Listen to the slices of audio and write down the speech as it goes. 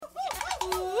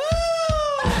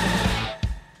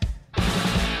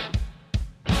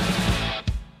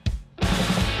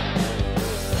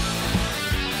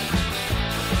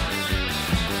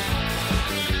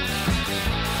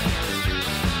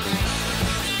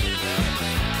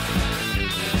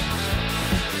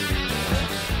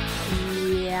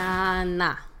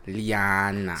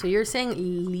Liana. So you're saying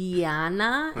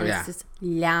Liana, and it's just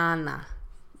Liana.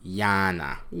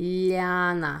 Liana.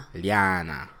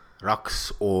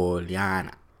 Rox or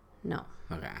Liana? No.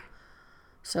 Okay.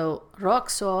 So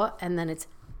Roxo, and then it's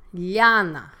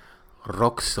Liana.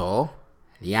 Roxo,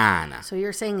 Liana. So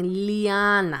you're saying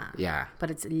Liana. Yeah.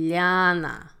 But it's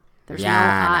Liana. There's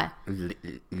Liana. no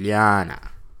I.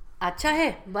 Liana. Acha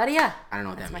hai, bariya. I don't know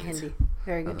what That's that means. my Hindi.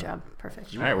 Very good job.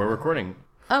 Perfect. All right, we're recording.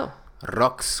 Oh.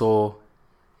 Roxo,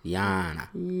 Liana.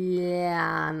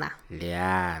 Liana.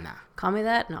 Call me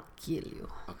that and I'll kill you.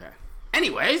 Okay.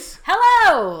 Anyways.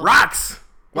 Hello. Rox.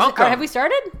 Welcome. Have we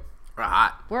started? We're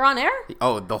hot. We're on air?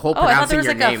 Oh, the whole I thought there pronouncing was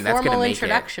your like name. a That's gonna formal make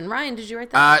introduction. it. Ryan, did you write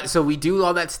that? So we do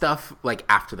all that stuff like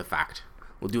after the fact.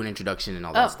 We'll do an introduction and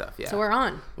all that stuff. Yeah. So we're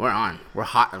on. We're on. We're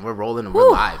hot and we're rolling and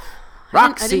we're live.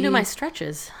 Roxy. I didn't do my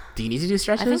stretches. Do you need to do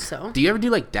stretches? I think so. Do you ever do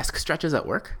like desk stretches at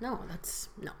work? No.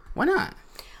 Why not?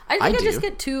 I think I just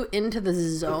get too into the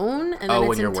zone, and then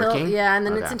when you're working? Yeah, and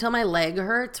then it's until my leg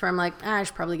hurts, where I'm like, I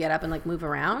should probably get up and like move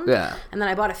around. Yeah. And then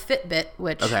I bought a Fitbit,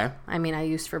 which I mean, I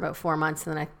used for about 4 months,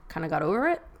 and then I kind of got over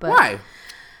it. But why?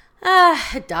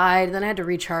 It died. Then I had to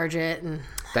recharge it, and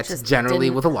that's generally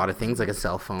with a lot of things, like a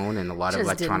cell phone and a lot of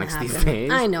electronics these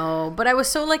days. I know, but I was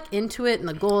so like into it and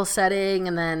the goal setting,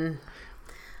 and then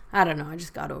I don't know. I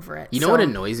just got over it. You know what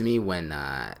annoys me when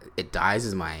it dies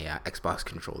is my Xbox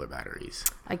controller batteries.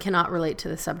 I cannot relate to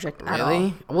the subject at all.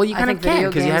 Really? Well, you kind of can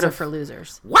because you had for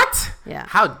losers. What? Yeah.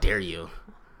 How dare you?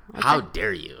 Okay. How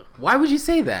dare you? Why would you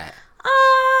say that?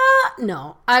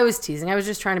 No, I was teasing. I was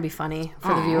just trying to be funny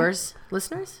for the viewers,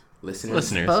 listeners.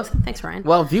 Both. Thanks, Ryan.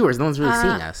 Well, viewers, no one's really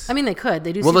seeing us. I mean, they could.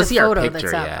 They do see the photo that's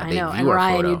up. Yeah, I know. And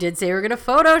Ryan, photo. you did say we're gonna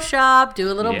Photoshop, do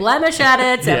a little blemish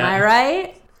edits. Am I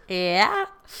right? Yeah.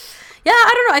 Yeah,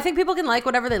 I don't know. I think people can like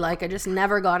whatever they like. I just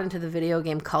never got into the video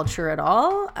game culture at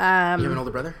all. You have an older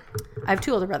brother? I have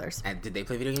 2 older brothers. And did they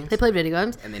play video games? They played video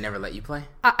games. And they never let you play?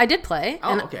 I did play.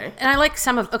 Okay. And I like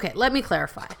some of... Okay, let me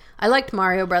clarify. I liked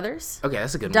Mario Brothers. Okay,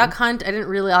 that's a good Duck Hunt, I didn't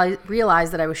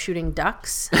realize that I was shooting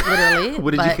ducks, literally.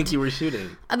 What did you think you were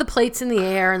shooting? The plates in the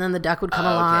air, and then the duck would come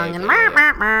along, and but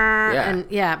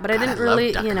I didn't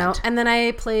really, Hunt. And then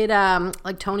I played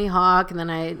like Tony Hawk, and then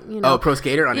I, Oh, Pro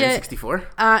Skater on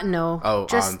N64? No. Oh,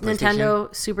 just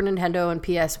Nintendo, Super Nintendo, and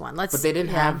PS1. But they didn't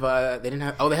have.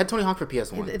 They had Tony Hawk for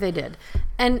PS1. They did.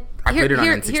 And played it on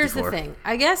N64. Here's the thing.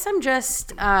 I guess I'm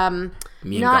just.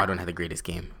 Me and Godwin had the greatest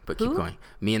game, but keep going.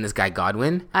 Me and this guy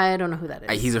Godwin. I don't know who that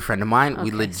is. He's a friend of mine. Okay,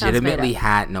 we legitimately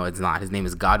had. No, it's not. His name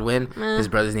is Godwin. His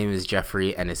brother's name is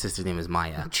Jeffrey, and his sister's name is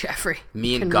Maya. Jeffrey.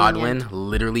 Me and Godwin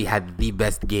literally had the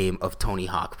best game of Tony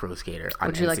Hawk Pro Skater on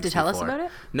N64. Would you like to tell us about it?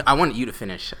 No, I wanted you to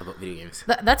finish about video games.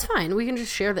 That's fine. We can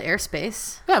just share the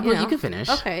airspace. Yeah, but you can finish.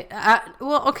 Okay.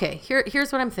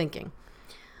 Here's what I'm thinking.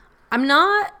 I'm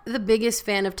not the biggest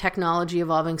fan of technology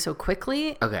evolving so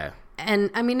quickly. Okay.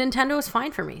 And I mean, Nintendo was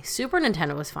fine for me. Super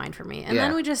Nintendo was fine for me. And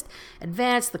then we just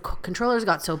advanced. The controllers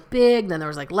got so big. Then there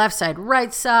was like left side,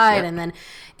 right side. And then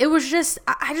it was just,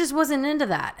 I just wasn't into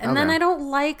that. And then I don't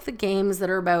like the games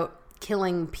that are about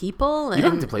killing people. You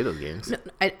don't have to play those games. No,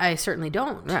 I certainly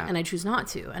don't. Yeah. And I choose not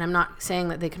to. And I'm not saying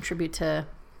that they contribute to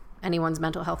anyone's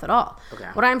mental health at all. Okay.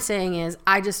 What I'm saying is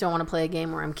I just don't want to play a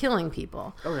game where I'm killing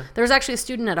people. Okay. There was actually a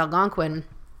student at Algonquin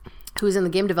who was in the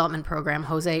game development program,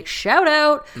 Jose, shout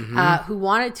out, who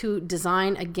wanted to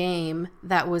design a game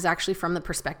that was actually from the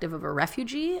perspective of a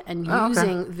refugee and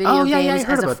using video games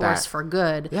as a force for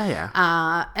good.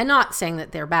 And not saying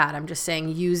that they're bad. I'm just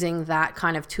saying using that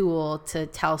kind of tool to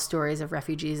tell stories of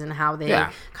refugees and how they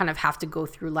kind of have to go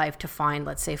through life to find,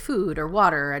 let's say, food or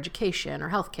water or education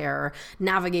or healthcare or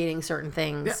navigating certain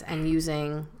things and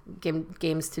using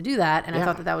games to do that. And I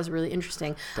thought that was really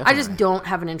interesting. Definitely. I just don't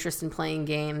have an interest in playing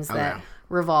games that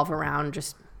revolve around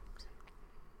just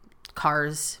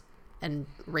cars and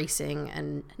racing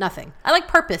and nothing. I like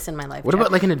purpose in my life. What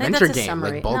about like an adventure game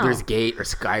like Baldur's Gate or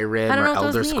Skyrim or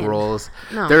Elder Scrolls?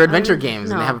 No, they're adventure games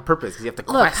and they have a purpose because you have to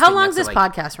quest. Look, how long is this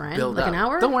podcast, Ryan? Like an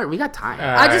hour? Don't worry, we got time.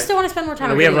 I just don't want to spend more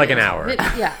time. We have like an hour.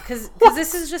 Yeah, because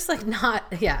this is just like not.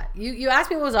 Yeah, you asked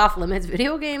me what was off limits.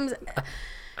 Video games.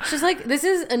 It's just like, this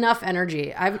is enough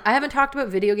energy. I haven't talked about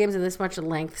video games in this much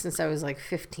length since I was like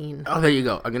 15. Oh, there you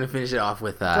go. I'm going to finish it off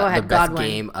with the best Godwin.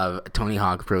 game of Tony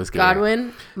Hawk Pro Skater.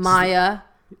 Godwin, Maya,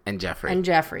 and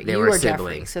Jeffrey. They were siblings.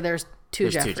 Jeffrey. So there's two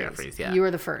Jeffreys. Yeah. You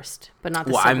were the first, but not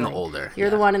the sibling. I'm the older.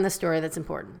 You're the one in the story that's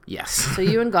important. Yes. So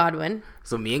you and Godwin.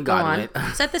 So me and Godwin.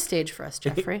 Set the stage for us,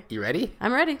 Jeffrey. You ready?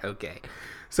 I'm ready. Okay.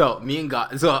 So me and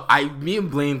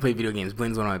Blaine play video games.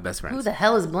 Blaine's one of my best friends. Who the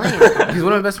hell is Blaine? He's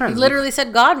one of my best friends. You literally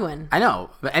said Godwin. I know.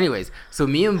 But anyways, so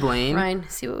me and Blaine. Ryan,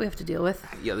 see what we have to deal with?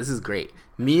 Yeah, this is great.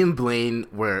 me and Blaine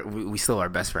we still are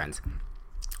best friends,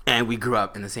 and we grew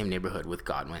up in the same neighborhood with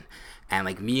Godwin. And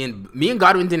like me and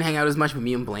Godwin didn't hang out as much, but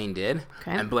me and Blaine did.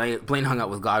 Okay. And Blaine hung out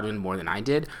with Godwin more than I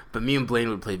did. But me and Blaine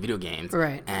would play video games.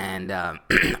 Right. And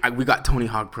we got Tony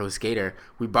Hawk Pro Skater.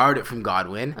 We borrowed it from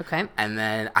Godwin. Okay. And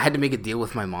then I had to make a deal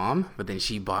with my mom, but then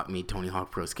she bought me Tony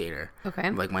Hawk Pro Skater. Okay.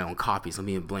 Like my own copy. So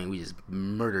me and Blaine, we just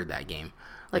murdered that game.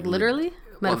 Like literally?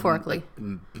 Metaphorically?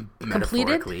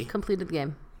 Metaphorically. Completed the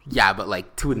game. Yeah, but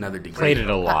like to another degree. Played it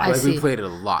a lot. Like we played it a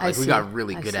lot. Like we got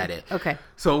really good at it. Okay.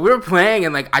 So we were playing,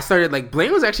 and like I started like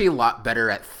Blaine was actually a lot better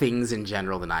at things in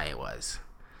general than I was.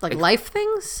 Like life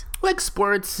things? Like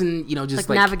sports and just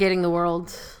like navigating the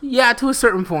world. Yeah, to a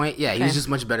certain point. Yeah, he was just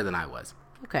much better than I was.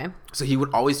 Okay. So he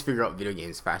would always figure out video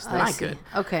games faster than I could.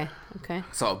 Okay.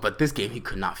 So, but this game he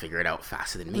could not figure it out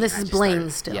faster than me. This is Blaine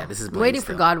still. Yeah, this is Blaine. Waiting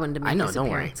for Godwin to make his don't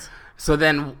appearance. worry. So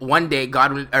then one day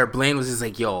Blaine was just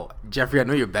like, yo, Jeffrey, I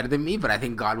know you're better than me, but I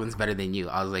think Godwin's better than you.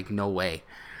 I was like, no way.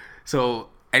 So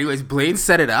anyways, Blaine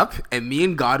set it up, and me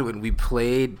and Godwin, we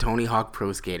played Tony Hawk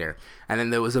Pro Skater. And then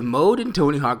there was a mode in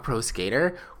Tony Hawk Pro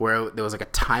Skater where there was like a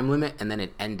time limit, and then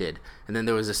it ended. And then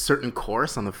there was a certain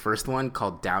course on the first one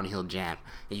called Downhill Jam.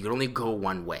 And you could only go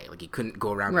one way. Like you couldn't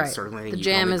go around in a circle. The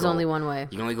jam is only one way.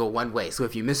 You can only go one way. So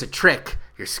if you miss a trick,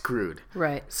 you're screwed.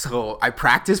 Right. So I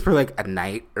practiced for like a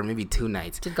night or maybe 2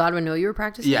 nights. Did Godwin know you were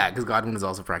practicing? Yeah, because Godwin was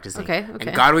also practicing. Okay.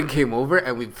 And Godwin came over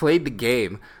and we played the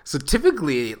game. So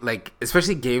typically, like,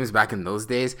 especially games back in those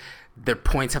days, their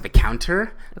points have a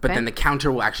counter, but then the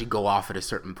counter will actually go off at a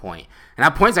certain point. And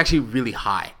that point's actually really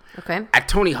high. Okay. At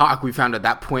Tony Hawk, we found out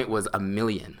that point was 1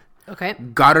 million. Okay.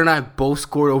 Godwin and I both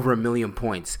scored over 1 million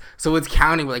points. So it's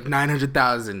counting with like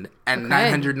 900,000 and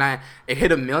 909. It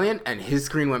hit 1 million and his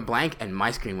screen went blank and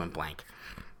my screen went blank.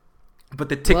 But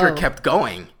the ticker kept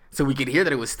going. So we could hear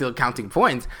that it was still counting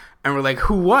points. And we're like,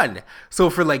 who won? So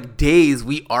for like days,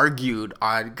 we argued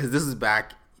on, because this is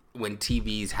back when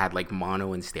TVs had like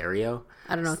mono and stereo.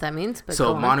 I don't know what that means, but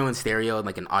so mono and stereo,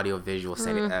 like an audio visual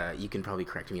setting. You can probably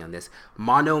correct me on this.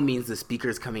 Mono means the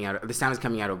sound is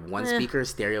coming out of one speaker.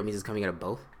 Stereo means it's coming out of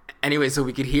both. Anyway, so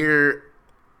we could hear.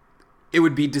 It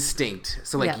would be distinct.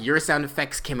 So like your sound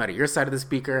effects came out of your side of the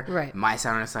speaker. Right. My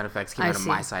sound effects came out of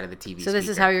my side of the TV. So this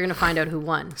is how you're going to find out who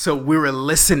won. So we were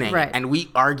listening, and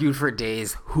we argued for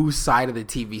days whose side of the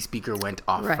TV speaker went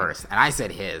off first. And I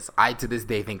said his. I to this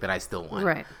day think that I still won.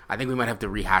 Right. I think we might have to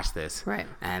rehash this. Right.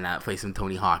 And play some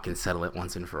Tony Hawk and settle it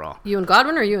once and for all. You and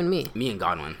Godwin or you and me? Me and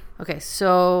Godwin. Okay,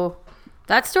 so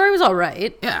that story was all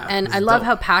right. Yeah. And I love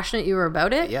how passionate you were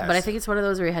about it. Yes. But I think it's one of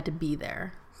those where you had to be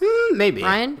there. Maybe.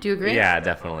 Ryan, do you agree? Yeah,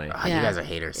 definitely. You guys are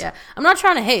haters. Yeah, I'm not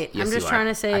trying to hate. Yes, I'm just trying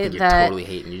to say I think that you're totally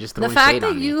hating. You're just throwing the fact shade that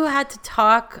on me. you had to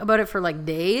talk about it for like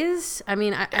days. I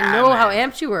mean, I know how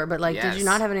amped you were, but like, did you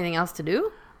not have anything else to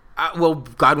do? Well,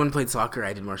 Godwin played soccer.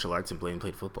 I did martial arts, and Blaine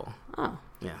played football. Oh.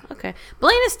 Yeah. Okay.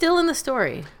 Blaine is still in the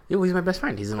story. Yeah, well, he's my best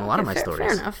friend. He's in a lot of my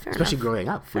stories. Fair enough. Especially growing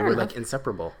up. We were like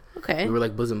inseparable. Okay. We were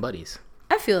like bosom buddies.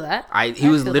 I feel that. He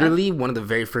was literally one of the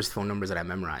very first phone numbers that I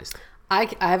memorized. I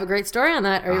have a great story on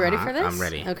that. Are you ready for this? I'm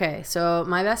ready. Okay, so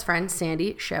my best friend,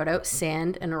 Sandy, shout out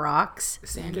Sand and Rox.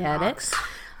 Sand Get and it?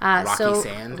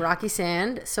 Rox. Rocky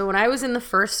Sand. So when I was in the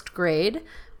first grade,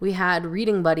 we had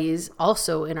reading buddies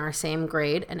also in our same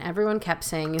grade, and everyone kept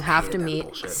saying, you have to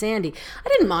meet Sandy. I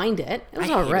didn't mind it. It was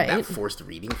all right. That forced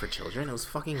reading for children. It was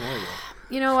fucking horrible.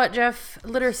 You know what, Jeff?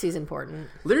 Literacy is important.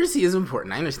 Literacy is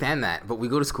important. I understand that, but we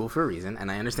go to school for a reason, and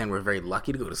I understand we're very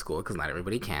lucky to go to school because not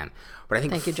everybody can. But I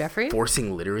think Thank you, Jeffrey.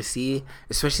 Forcing literacy,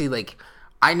 especially like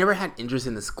I never had interest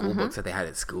in the school books that they had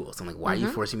at school. So I'm like, why are you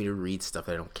forcing me to read stuff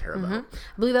that I don't care about?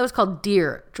 I believe that was called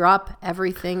Dear. Drop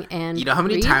everything and you know how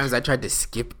many read? times I tried to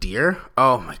skip Dear?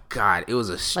 Oh my god, it was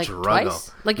a struggle.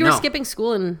 Twice? Like you were skipping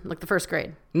school in like the first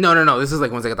grade. No. This is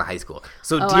like once I got to high school.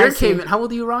 So I Dear see. came in. How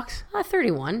old are you, Rox?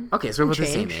 31. Okay, so we're both the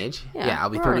same age. Yeah,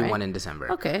 I'll be 31 right. in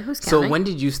December. Okay, who's counting? So when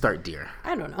did you start Dear?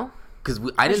 I don't know. Because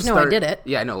I didn't just know start. I did it.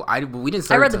 Yeah, no, we didn't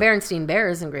start. I read the Berenstain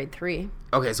Bears in grade 3.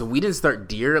 Okay, so we didn't start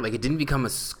Dear. Like it didn't become a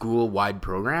school-wide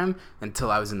program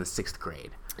until I was in the 6th grade.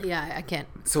 Yeah, I can't.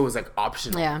 So it was like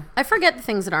optional. Yeah, I forget the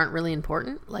things that aren't really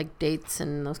important, like dates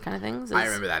and those kind of things. I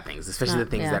remember that things, especially the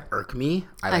things that irk me.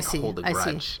 I hold a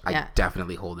grudge. I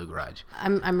definitely hold a grudge.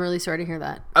 I'm really sorry to hear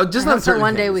that. Oh, just on certain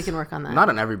one day things. we can work on that. Not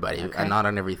on everybody, and not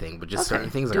on everything, but just certain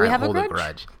things. Do we have a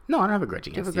grudge? No, I don't have a grudge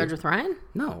against you. Do you have a grudge with Ryan?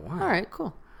 No. Why? All right,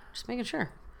 cool. Just making sure.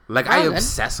 Like I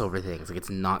obsess over things. Like it's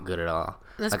not good at all.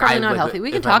 That's like, probably not healthy. We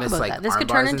can talk about that. This could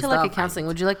turn into like stuff, a counseling.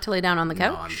 Would you like to lay down on the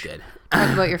couch? No, I'm good.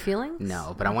 Talk about your feelings?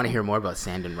 No, but I want to hear more about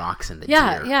Sand and Rox and the Dear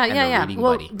and the reading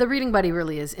well, buddy. the reading buddy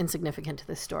really is insignificant to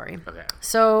this story. Okay.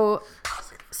 So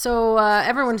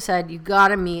everyone said you got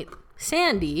to meet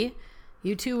Sandy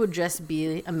You two would just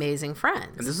be amazing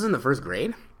friends. And this was in the first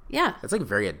grade? Yeah. That's like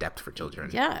very adept for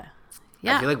children. Yeah.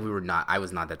 I feel like I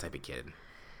was not that type of kid.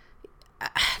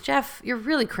 Jeff, you're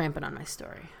really cramping on my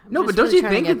story. No, but don't you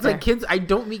think it's like kids? I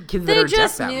don't meet kids that are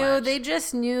Jeff that much. They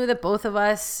just knew that both of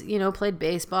us, played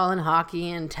baseball and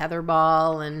hockey and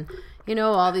tetherball and,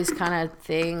 all these kind of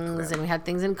things. And we had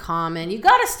things in common. You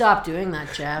got to stop doing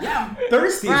that, Jeff. Yeah, I'm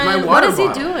thirsty. Ryan, it's my water what is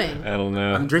bottle. he doing? I don't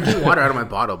know. I'm drinking water out of my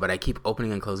bottle, but I keep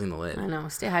opening and closing the lid. I know.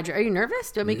 Stay hydrated. Are you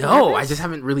nervous? Do I make you No, nervous? I just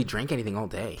haven't really drank anything all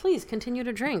day. Please continue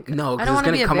to drink. No, I because don't it's want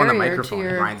to going be to a come on the barrier microphone to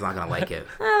and your... Ryan's not going to like it.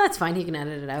 That's fine. He can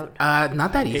edit it out.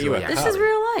 Not that easy. you a This is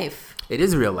real life. It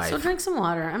is real life. So drink some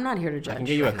water. I'm not here to I judge. can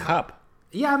get you a cup.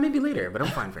 Yeah, maybe later, but I'm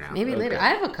fine for now. Maybe later. I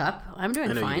have a cup. I'm doing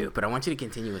I know fine. you do, but I want you to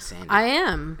continue with Sandy. I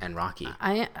am. And Rocky.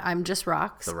 I'm just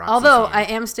Rox. The Roxy Although fan. I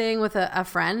am staying with a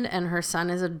friend, and her son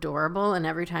is adorable. And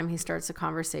every time he starts a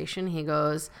conversation, he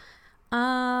goes,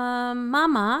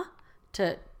 "Mama,"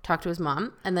 to talk to his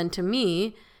mom, and then to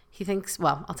me, he thinks,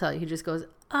 well, I'll tell you, he just goes,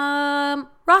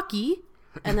 "Rocky."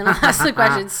 And then I'll ask the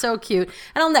question. It's so cute.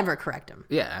 And I'll never correct him.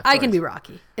 Yeah, of I can course. be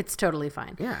Rocky. It's totally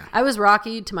fine. Yeah. I was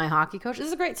Rocky to my hockey coach. This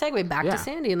is a great segue back Yeah. to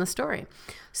Sandy in the story.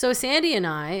 So Sandy and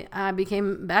I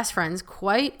became best friends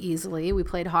quite easily. We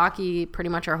played hockey pretty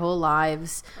much our whole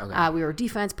lives. Okay. We were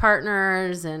defense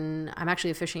partners, and I'm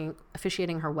actually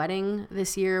officiating her wedding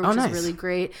this year, which nice. is really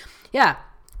great. Yeah.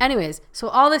 Anyways, so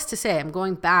all this to say, I'm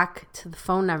going back to the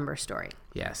phone number story.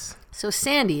 Yes. So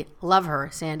Sandy, love her.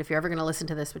 Sand, if you're ever going to listen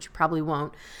to this, which you probably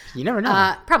won't. You never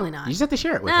know. Probably not. You just have to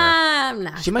share it with her.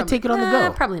 Nah, She might take it on the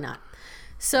go. Probably not.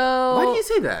 So Why do you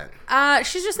say that?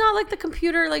 she's just not like the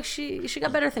computer. Like she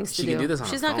got better things to She do. can do this on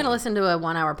She's her not going to phone. listen to a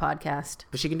 1-hour podcast.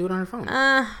 But she can do it on her phone.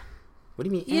 What do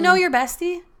you mean? You know your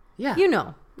bestie. Yeah. You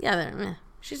know. Yeah.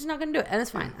 She's not going to do it, and it's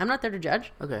fine. I'm not there to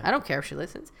judge. Okay. I don't care if she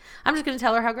listens. I'm just going to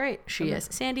tell her how great she is.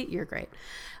 Sandy, you're great.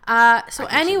 So I think she's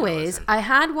gonna anyways, listen. I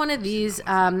had one of these.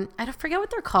 I don't forget what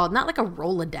they're called. Not like a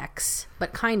Rolodex,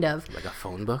 but kind of. Like a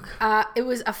phone book? It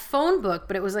was a phone book,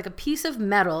 but it was like a piece of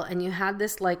metal, and you had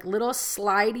this like little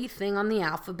slidey thing on the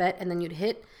alphabet, and then you'd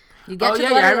get to the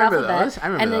letter I of the remember alphabet, those. I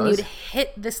remember and then those. you'd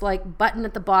hit this like button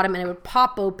at the bottom, and it would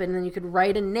pop open, and then you could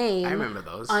write a name. I remember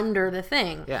those. Under the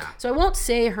thing. Yeah. So I won't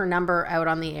say her number out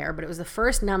on the air, but it was the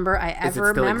first number I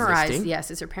ever still memorized. existing? Yes,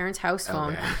 it's her parents' house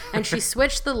phone, Okay. and she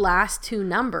switched the last two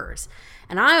numbers.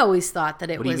 And I always thought that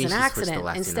it What do you was mean an she switched the accident.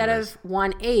 last two Instead numbers? of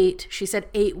 1-8, she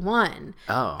said 8-1.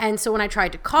 Oh. And so when I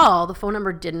tried to call, the phone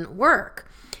number didn't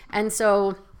work. And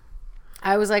so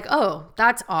I was like, oh,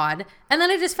 that's odd. And then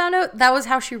I just found out that was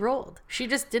how she rolled. She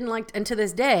just didn't like, and to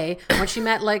this day, when she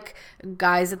met like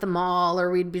guys at the mall, or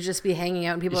we'd just be hanging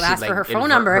out and people would She'd, ask for like, her phone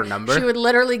invert her number, number? she would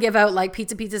literally give out like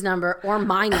Pizza's number, or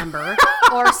my number,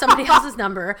 or somebody else's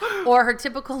number. Or her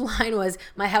typical line was,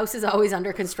 my house is always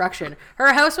under construction.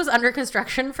 Her house was under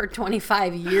construction for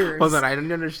 25 years. Hold on, I don't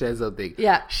understand something.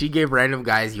 Yeah. She gave random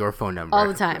guys your phone number. All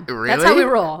the time. Really? That's how we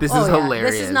roll. This Oh, is yeah.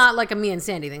 hilarious. This is not like a me and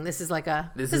Sandy thing. This is like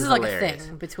a This this is is like hilarious. a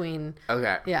thing between.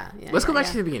 Okay. Yeah. Let's go back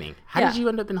yeah. to the beginning. How Yeah. did you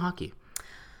end up in hockey?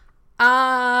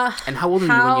 And how old were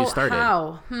you when you started?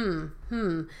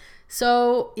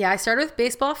 So yeah, I started with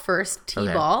baseball first,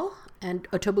 t-ball, and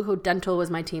Etobicoke Dental was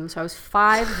my team. So I was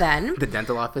 5 then. The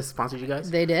dental office sponsored you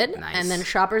guys? They did. Nice. And then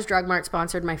Shoppers Drug Mart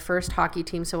sponsored my first hockey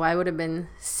team. So I would have been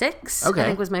 6. Okay. I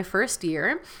think was my first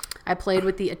year. I played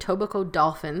with the Etobicoke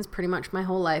Dolphins pretty much my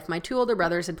whole life. My 2 older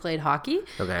brothers had played hockey.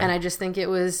 Okay. And I just think it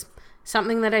was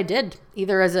something that I did,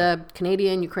 either as a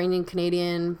Canadian, Ukrainian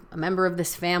Canadian, a member of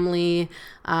this family.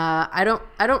 I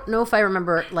don't know if I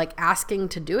remember like asking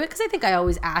to do it, because I think I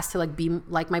always asked to like be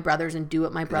like my brothers and do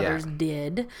what my brothers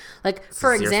did. Like for Sincerest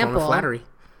form of example, flattery.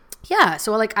 yeah,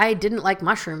 so like I didn't like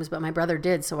mushrooms, but my brother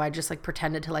did, so I just like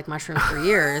pretended to like mushrooms for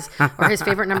years. Or his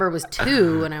favorite number was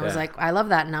 2, and I was like, I love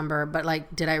that number, but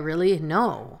like, did I really?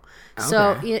 No. So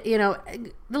Okay. you know,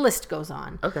 the list goes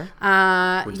on. Okay. Would you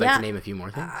yeah, like to name a few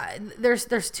more things?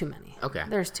 there's too many. Okay.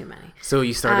 There's too many. So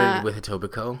you started with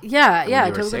Etobicoke? Yeah, yeah.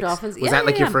 when you were Etobicoke 6? Dolphins. Was Yeah, that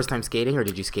like yeah, your first time skating, or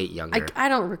did you skate younger? I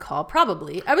don't recall.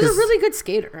 Probably. I was a really good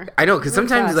skater. I know, because Really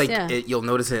sometimes fast, like yeah. you'll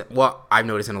notice it. Well, I've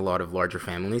noticed in a lot of larger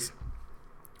families,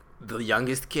 the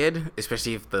youngest kid,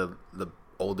 especially if the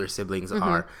older siblings Mm-hmm.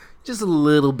 are just a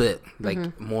little bit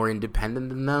like more independent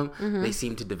than them, they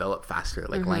seem to develop faster,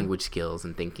 like Mm-hmm. language skills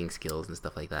and thinking skills and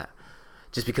stuff like that.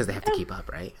 Just because they have to keep up,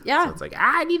 right? Yeah. So it's like,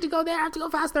 I need to go there, I have to go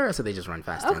faster. So they just run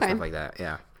faster and Okay. stuff like that.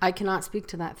 Yeah. I cannot speak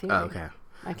to that theory. Oh, okay.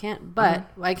 I can't,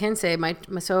 but I can say my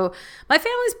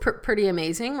family's pretty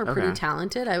amazing. We're pretty Okay.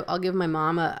 talented. I'll give my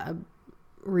mom a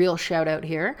real shout out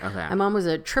here. Okay. My mom was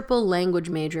a triple language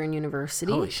major in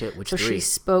university. Holy shit, which so she 3?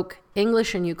 spoke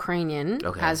English and Ukrainian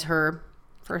Okay. as her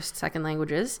first, second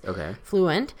languages. Okay.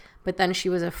 Fluent. But then she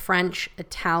was a French,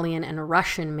 Italian, and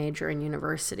Russian major in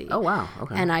university. Oh, wow.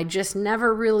 Okay. And I just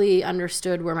never really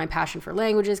understood where my passion for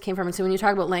languages came from. And so when you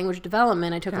talk about language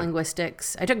development, I took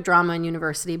linguistics. I took drama in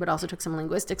university, but also took some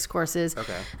linguistics courses.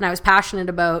 Okay. And I was passionate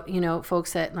about,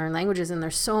 folks that learn languages. And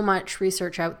there's so much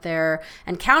research out there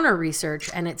and counter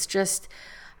research. And it's just...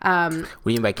 what do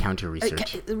you mean by counter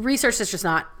research? Research that's just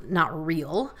not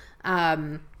real.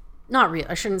 Not real.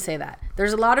 I shouldn't say that.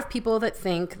 There's a lot of people that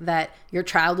think that your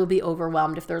child will be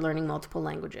overwhelmed if they're learning multiple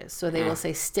languages. So they will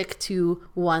say, stick to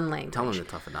one language. Tell them to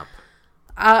toughen up.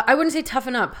 I wouldn't say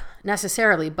toughen up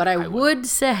necessarily, but I would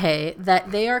say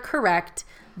that they are correct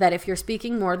that if you're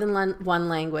speaking more than one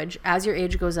language, as your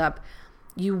age goes up,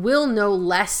 you will know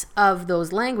less of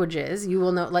those languages. You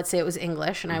will know, let's say it was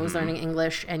English, and I was learning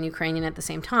English and Ukrainian at the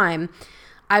same time.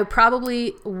 I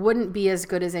probably wouldn't be as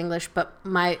good as English, but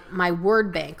my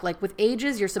word bank, like with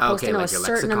ages, you're supposed to know a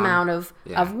certain lexicon. amount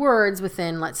of words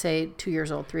within, let's say, 2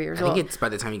 years old, 3 years old. I think it's by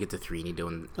the time you get to 3 and you're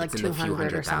doing like it's in the few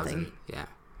 200 or 100,000. something. Yeah.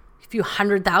 A few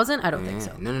 100,000? I don't think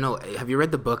so. No. Have you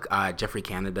read the book Jeffrey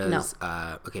Canada's?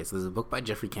 No. Okay, so there's a book by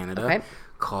Jeffrey Canada Okay.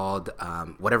 called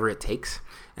Whatever It Takes,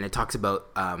 and it talks about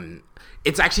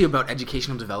it's actually about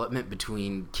educational development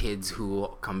between kids who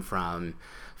come from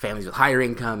families with higher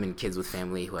income and kids with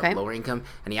family who have lower income,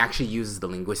 and he actually uses the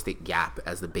linguistic gap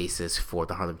as the basis for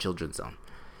the Harlem Children's Zone.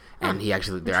 And he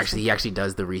actually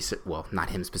does the research. Well, not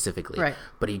him specifically, right?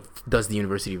 But he does the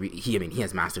university. He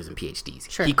has masters and PhDs.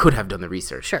 Sure. He could have done the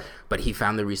research. Sure. But he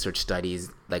found the research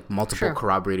studies, like multiple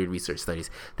corroborated research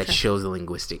studies that shows the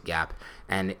linguistic gap.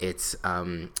 And it's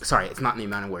it's not in the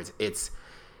amount of words. It's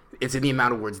in the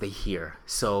amount of words they hear.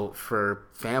 So for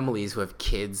families who have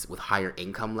kids with higher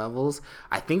income levels,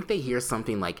 I think they hear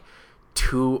something like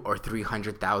 200,000 or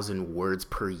 300,000 words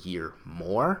per year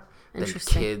more than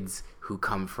kids who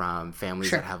come from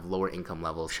families that have lower income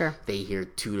levels. Sure. They hear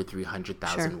 200,000 to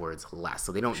 300,000 words less.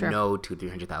 So they don't know 200,000 to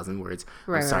 300,000 words.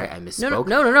 Right, I'm sorry, right. I misspoke.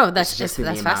 No. That's just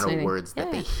that's the fascinating. amount of words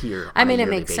that they hear. I mean, it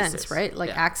makes sense, right?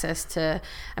 Like access to.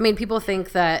 I mean, people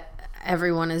think that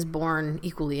everyone is born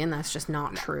equally, and that's just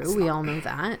not true. We all know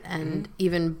that, and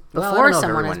even before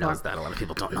someone is born, knows that. A lot of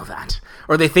people don't know that,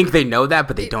 or they think they know that,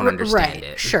 but they don't understand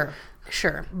it.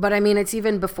 Sure. But I mean, it's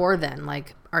even before then.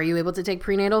 Like, are you able to take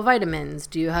prenatal vitamins?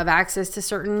 Do you have access to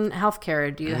certain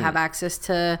healthcare? Do you have access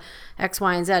to X,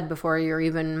 Y, and Z before you're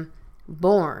even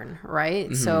born,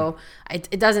 right? So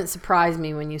it doesn't surprise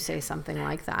me when you say something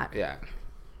like that. Yeah.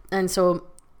 And so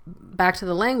back to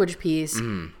the language piece,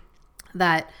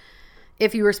 that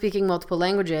if you were speaking multiple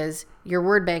languages, your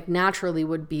word bank naturally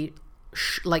would be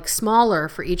like smaller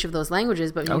for each of those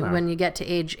languages. But when you get to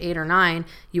age 8 or 9,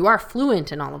 you are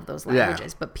fluent in all of those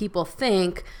languages. But people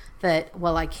think that,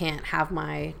 well, I can't have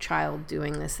my child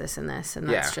doing this, and this. And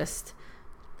that's just,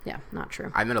 not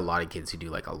true. I met a lot of kids who do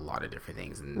like a lot of different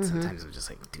things. And sometimes I'm just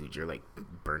like, dude, you're like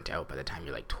burnt out by the time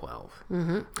you're like 12.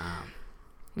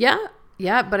 Yeah.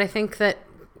 But I think that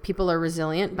people are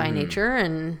resilient by nature.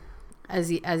 And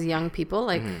as young people,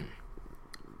 like,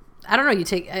 I don't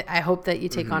know, I hope that you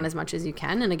take on as much as you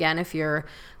can. And again, if your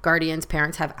guardians,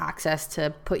 parents have access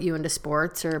to put you into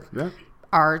sports or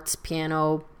arts,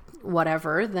 piano,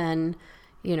 whatever, then,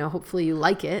 hopefully you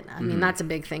like it. I mean, that's a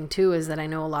big thing too, is that I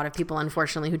know a lot of people,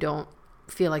 unfortunately, who don't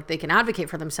feel like they can advocate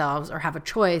for themselves or have a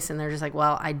choice. And they're just like,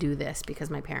 well, I do this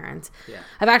because my parents. Yeah.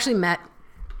 I've actually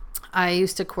I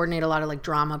used to coordinate a lot of like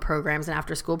drama programs and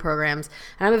after school programs.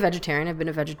 And I'm a vegetarian. I've been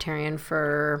a vegetarian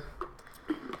for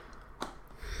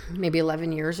maybe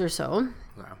 11 years or so.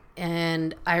 Wow.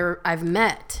 And I've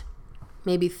met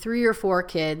maybe 3 or 4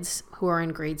 kids who are in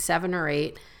grade 7 or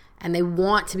 8, and they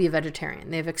want to be a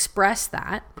vegetarian. They've expressed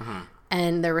that,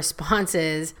 and their response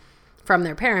is from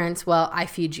their parents, well, I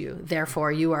feed you,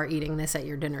 therefore you are eating this at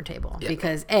your dinner table.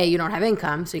 Because A, you don't have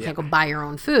income, so you can't go buy your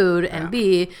own food, and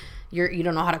B, you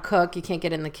don't know how to cook, you can't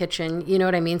get in the kitchen, you know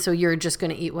what I mean? So you're just going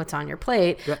to eat what's on your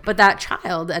plate. But that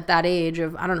child at that age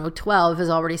of, 12 has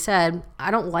already said,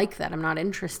 I don't like that. I'm not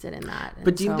interested in that.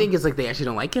 But do you think it's like they actually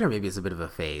don't like it, or maybe it's a bit of a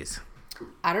phase?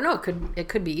 I don't know. It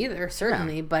could be either,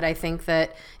 certainly. Yeah. But I think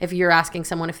that if you're asking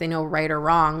someone if they know right or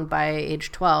wrong by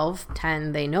age 12,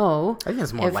 10, they know. I think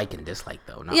it's more like and dislike,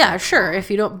 though. Not yeah, sure. If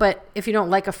you don't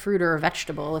like a fruit or a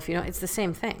vegetable, it's the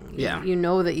same thing. You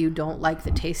know that you don't like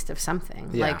the taste of something.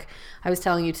 Yeah. Like I was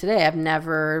telling you today, I've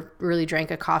never really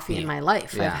drank a coffee in my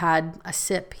life. Yeah. I've had a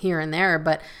sip here and there,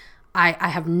 but I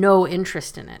have no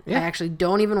interest in it. Yeah. I actually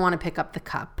don't even want to pick up the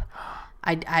cup.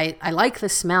 I like the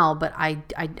smell, but I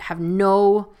have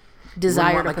no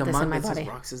desire to put this in my body.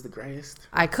 Rox is the greatest.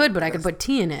 I could, but I could put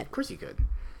tea in it. Of course you could.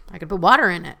 I could put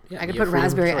water in it. Yeah, I could put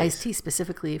raspberry iced tea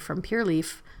specifically from Pure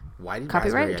Leaf Why did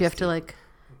Copyright? raspberry Do you have iced to tea? like...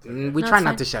 We No, try it's not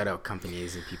fine. to shout out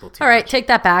companies and people too All right, much. take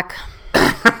that back.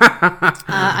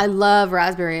 I love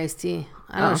raspberry iced tea.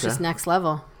 I don't know, it's okay. just next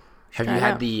level. Have Try you it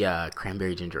had out. the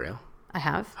cranberry ginger ale? I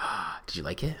have. Did you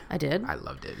like it? I did. I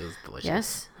loved it. It was delicious.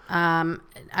 Yes.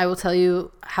 I will tell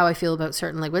you how I feel about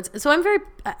certain liquids. So I'm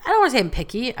I don't want to say I'm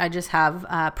picky. I just have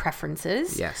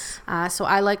preferences. Yes. So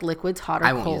I like liquids hot or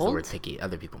I won't cold. use the word picky.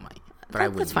 Other people might. But I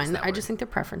wouldn't That's fine. use that I word. just think they're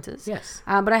preferences. Yes.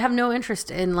 But I have no interest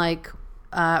in like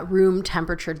room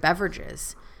temperatured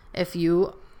beverages. If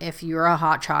you're a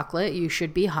hot chocolate, you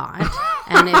should be hot.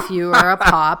 And if you are a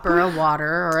pop or a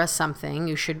water or a something,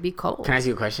 you should be cold. Can I ask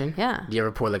you a question? Yeah. Do you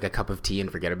ever pour like a cup of tea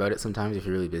and forget about it sometimes if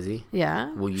you're really busy?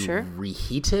 Yeah. Will you sure.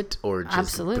 reheat it or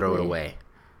just throw it Absolutely. away?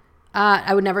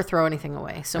 I would never throw anything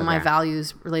away. So my Okay.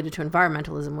 values related to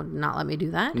environmentalism would not let me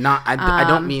do that. I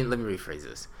don't mean, let me rephrase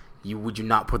this. Would you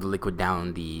not pour the liquid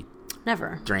down the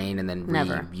Never. drain and then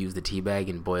Never. use the tea bag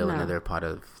and boil No. another pot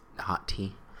of hot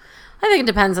tea? I think it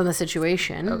depends on the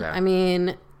situation. Okay. I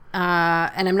mean,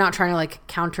 and I'm not trying to like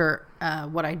counter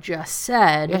what I just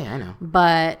said. Yeah, I know.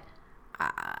 But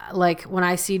like when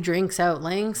I see drinks out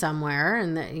laying somewhere,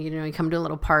 and you come to a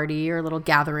little party or a little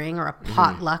gathering or a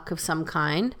potluck of some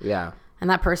kind, Yeah. and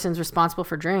that person's responsible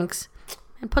for drinks,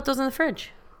 and put those in the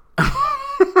fridge.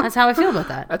 That's how I feel about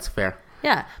that. That's fair.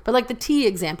 Yeah, but like the tea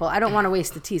example, I don't want to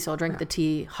waste the tea, so I'll drink the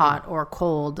tea hot or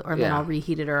cold, or then Yeah. I'll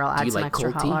reheat it, or I'll add you some like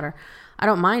extra cold hot tea? water. I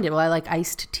don't mind it. Well, I like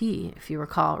iced tea, if you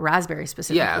recall, raspberry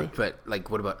specifically. Yeah, but like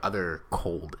what about other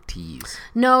cold teas?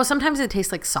 No, sometimes it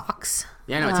tastes like socks.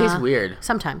 Yeah, no, it tastes weird.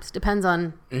 Sometimes depends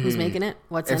on who's making it,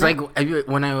 what's It's in like it.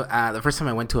 when I the first time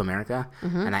I went to America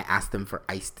and I asked them for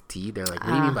iced tea, they're like, "What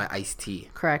do you mean by iced tea?"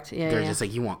 Correct. Yeah, They're yeah. just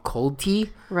like, "You want cold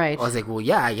tea?" Right. I was like, "Well,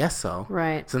 yeah, I guess so."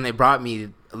 Right. So then they brought me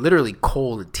literally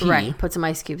cold tea. Right. Put some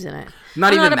ice cubes in it. Not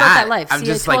I'm even not about that. that life. I'm See,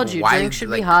 just I told like, you, why- drink should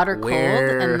be like, hot or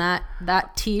where- cold, and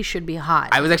that tea should be hot.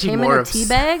 I was actually Came more in a tea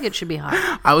bag. It should be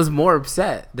hot. I was more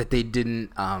upset that they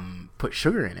didn't put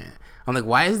sugar in it. I'm like,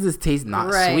 why is this taste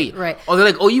not Right, sweet? right. Oh, they're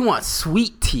like, oh, you want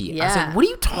sweet tea? I was Yeah. like, what are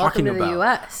you talking Welcome to the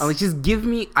about? US. I'm like, just give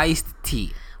me iced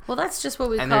tea. Well, that's just what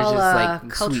we And there's call just, like,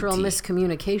 cultural sweet tea.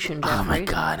 miscommunication, Jeffrey. Oh my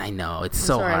god, I know it's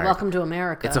so Sorry, hard. welcome to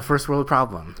America. It's a first world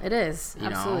problem. It is. You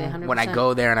Absolutely, know, 100%. when I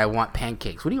go there and I want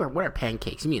pancakes, what are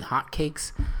pancakes? You mean hot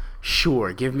cakes?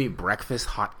 Sure, give me breakfast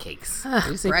hot cakes. Did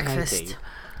you say breakfast. pancake?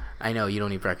 I know you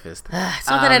don't eat breakfast. It's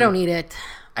not that I don't eat it.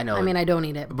 I know. I mean, I don't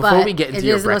eat it. Before but we get into it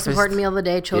your is the most breakfast- important meal of the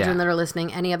day. Children Yeah. that are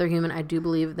listening, any other human, I do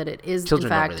believe that it is, Children in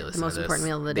don't fact, really listen the most to this. important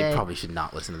meal of the They day. probably should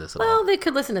not listen to this at all. Well, they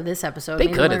could listen to this episode. They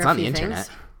maybe could. learn It's a on the few internet.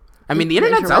 things. I mean, the The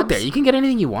internet's out there. interwebs. You can get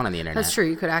anything you want on the internet. That's true.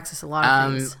 You could access a lot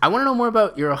of things. I want to know more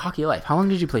about your hockey life. How long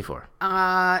did you play for?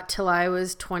 Till I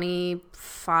was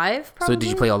 25, probably. So did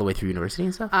you play all the way through university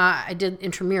and stuff? I did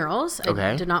intramurals. I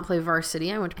Okay. did not play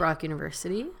varsity. I went to Brock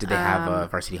University. Did they have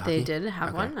varsity hockey? They did have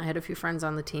Okay. one. I had a few friends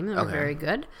on the team that were Okay. very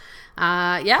good.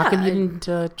 Yeah. How come you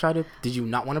didn't try to? Did you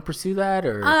not want to pursue that,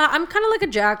 or? I'm kind of like a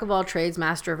jack of all trades,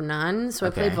 master of none. So I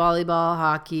Okay. played volleyball,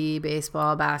 hockey,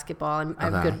 baseball, basketball. I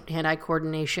have Okay. good hand-eye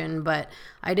coordination, but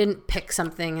I didn't pick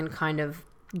something and kind of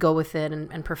go with it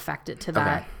and perfect it to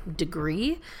that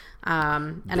degree.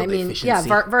 And I Build mean, efficiency.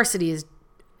 varsity is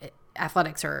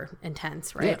athletics are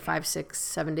intense, right? Yeah. 5, 6,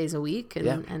 7 days a week, and,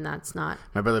 Yeah. and that's not.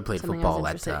 My brother played something I was football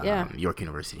at interested- yeah. York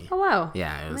University. Oh wow!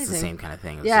 Yeah, it was the Amazing. same kind of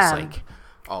thing. It was Yeah. just like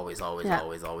always. Yeah.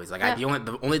 Like Yeah.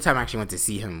 the only time I actually went to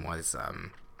see him was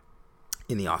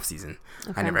in the off season.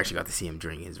 Okay. I never actually got to see him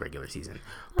during his regular season.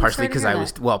 I'm Partially sorry to because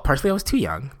hear partially I was too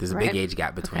young. There's a big Right. age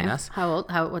gap between us. How old?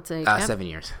 What's the age gap? 7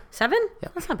 years. 7?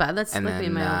 Yep. That's not bad. That's And like me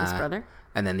and then, my oldest brother.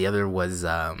 And then the other was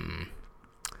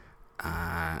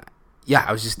yeah,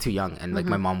 I was just too young, and like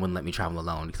my mom wouldn't let me travel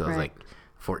alone because I was Mm-hmm. Right. like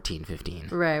 14, 15.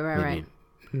 Right. Maybe-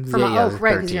 From I was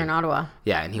right, because 13. you're in Ottawa.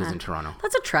 Yeah, and he was in Toronto.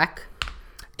 That's a trek.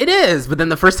 It is, but then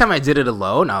the first time I did it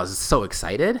alone, I was so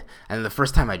excited, and then the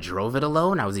first time I drove it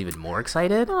alone, I was even more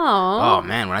excited. Oh, Oh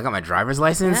man, when I got my driver's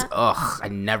license, Yeah. I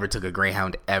never took a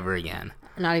Greyhound ever again.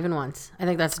 not even once. I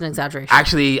think that's an exaggeration.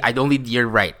 Actually, you're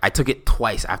right. I took it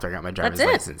twice after I got my driver's That's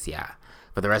it? license. Yeah,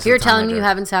 but the rest You're of the time telling I me you drove-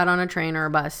 haven't sat on a train or a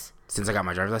bus. since I got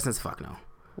my driver's license, fuck no.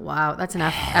 Wow, that's an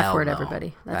F Hell word, no.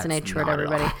 everybody. That's an H word, not at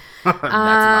everybody. all. That's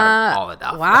not at all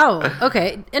enough. Wow.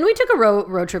 Okay, and we took a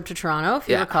road trip to Toronto, if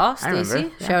you Yeah, recall. I remember.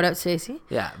 Stacy, Yeah. shout out Stacy.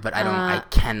 Yeah, but I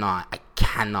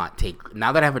cannot take,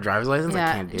 now that I have a driver's license, I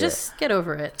Yeah, can't do it. just get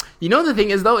over it. You know, the thing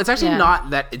is though, it's actually Yeah. not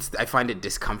that I find it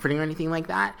discomforting or anything like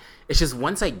that. It's just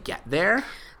once I get there,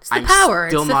 It's the I'm power.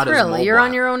 still It's the not as thrill. mobile. You're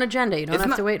on your own agenda. You don't It's have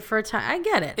not- to wait for a time. I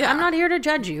get it. Yeah. I'm not here to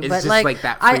judge you, It's but just like, like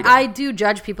that freedom. I do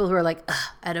judge people who are like, "Ugh,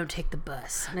 I don't take the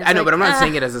bus. And it's I know, like, but I'm not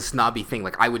saying it as a snobby thing.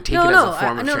 Like I would take it as a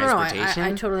form of transportation.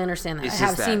 I totally understand that. It's I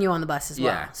just have seen that- you on the bus as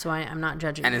well, yeah. so I'm not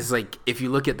judging. And you. it's like if you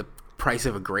look at the price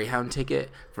of a Greyhound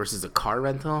ticket versus a car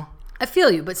rental. I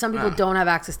feel you, but some people don't have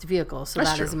access to vehicles, so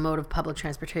That's that is true. a mode of public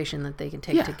transportation that they can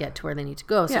take Yeah. to get to where they need to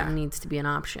go. So Yeah. it needs to be an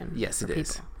option. Yes, for it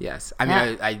is. people. Yes, I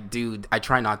mean, Yeah. I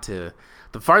try not to.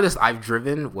 The farthest I've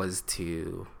driven was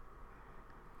to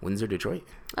Windsor, Detroit.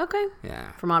 Okay.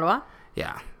 Yeah, From Ottawa.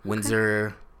 yeah,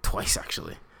 Windsor twice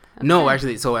actually. No,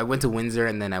 actually, so I went to Windsor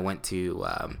and then I went to.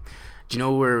 Do you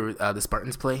know where the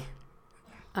Spartans play?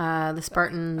 The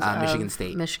Spartans. of Michigan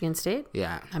State. Michigan State.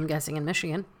 Yeah, I'm guessing in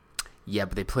Michigan. yeah,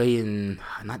 but they play in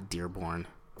not Dearborn.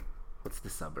 What's the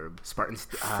suburb? Spartans.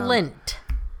 Flint.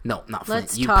 No, not Flint.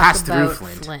 Let's You talk pass through about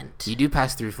Flint. Flint. You do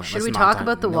pass through Flint. Should Let's we not talk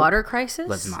about the nope. water crisis?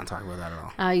 Let's not talk about that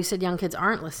at all. You said young kids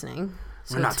aren't listening.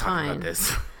 So We're not it's talking fine. about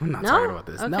this. We're not No? talking about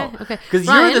this. Okay, No. okay. Because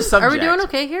you're Ryan, the subject. Are we doing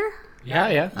okay here? Yeah.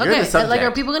 You're Okay. the subject. Like,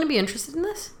 are people going to be interested in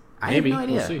this? I Maybe. have no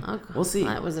idea. We'll see. Okay. We'll see.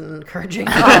 That wasn't encouraging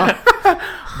at all.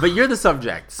 But you're the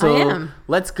subject. So I am.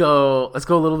 let's go a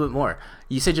little bit more.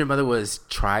 You said your mother was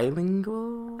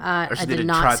trilingual? I did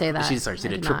not say that. She I did a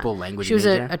did triple not. language She was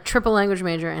major? a triple language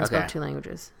major and spoke Okay. 2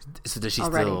 languages. So does she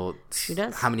already. still... She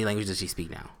does. How many languages does she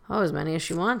speak now? Oh, as many as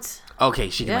she wants. Okay,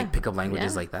 she can Yeah. like pick up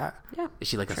languages Yeah. like that? Yeah. Is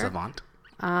she like a Sure. savant?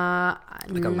 Like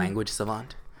Like a language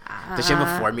savant? Does she have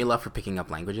a formula for picking up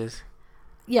languages?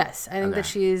 Yes, I think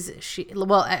that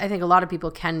well, I think a lot of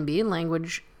people can be.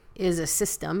 Language is a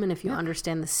system, and if you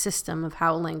understand the system of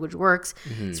how language works,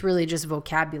 it's really just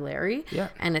vocabulary, Yeah.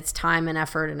 and it's time and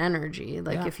effort and energy.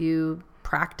 Like Yeah. if you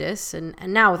practice, and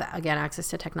now with, again, access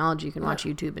to technology, you can watch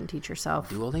YouTube and teach yourself.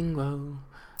 Duolingo.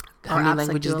 How Or many apps like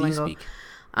languages do you Duolingo. speak?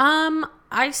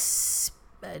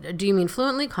 Do you mean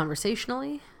fluently,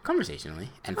 conversationally? Conversationally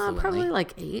and fluently. Probably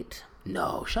like 8.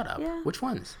 No, shut up. Yeah. Which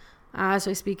ones?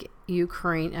 So I speak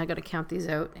Ukraine. I got to count these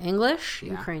out: English,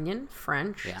 Yeah. Ukrainian,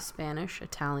 French, Yeah. Spanish,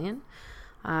 Italian.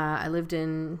 I lived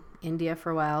in India for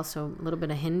a while, so a little bit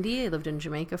of Hindi. I lived in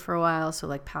Jamaica for a while, so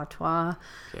like patois,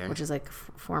 Okay. which is like a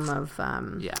form of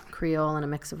Yeah. Creole and a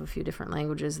mix of a few different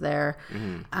languages there.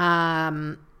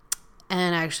 Mm-hmm.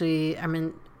 And actually, I'm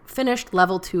in finished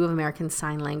level 2 of American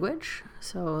Sign Language.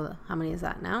 So how many is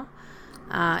that now?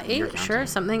 8, You're sure, counting.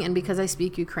 something. And because I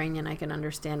speak Ukrainian, I can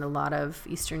understand a lot of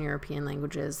Eastern European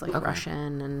languages like Okay.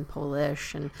 Russian and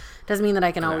Polish. And it doesn't mean that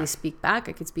I can always speak back.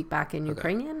 I could speak back in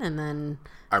Ukrainian and then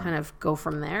kind of go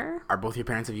from there. Are both your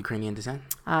parents of Ukrainian descent?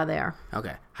 They are.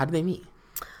 Okay. How did they meet?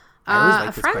 I always like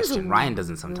a this friend's question. Ryan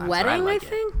doesn't sometimes. but Wedding, I like I it.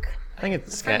 think. I think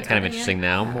it's kind of interesting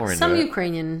now. More into Some it.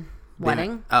 Ukrainian They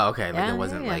wedding. met- Oh, okay. Like Yeah, it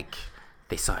wasn't yeah. like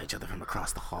they saw each other from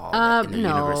across the hall in the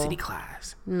no. university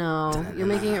class. No, you're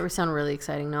making it sound really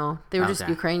exciting. No, they were just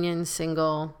Okay. Ukrainian,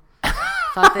 single.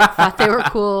 thought they were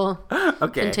cool.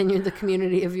 Okay. Continued the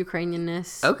community of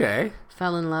Ukrainianness. Okay.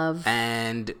 Fell in love.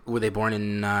 And were they born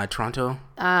in Toronto?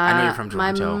 I know you're from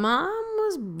Toronto. My mom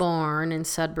was born in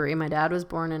Sudbury. My dad was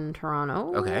born in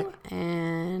Toronto. Okay.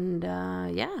 And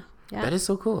yeah. That is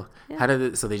so cool. How did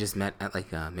it, so they just met at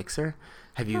like a mixer?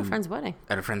 Have you A friend's wedding.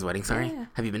 at a friend's wedding? Sorry. Yeah.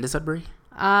 Have you been to Sudbury?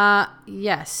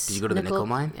 Yes. Did you go to the nickel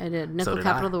mine? I did. Nickel So did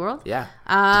capital I. of the world? Yeah.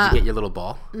 Did you get your little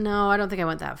ball? No, I don't think I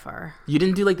went that far. You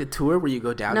didn't do like the tour where you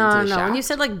go down No, into the shaft? When you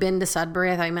said like been to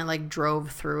Sudbury, I thought you meant like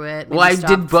drove through it. Well, maybe I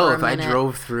stopped did for a both. I minute.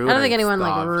 drove through. I don't and think anyone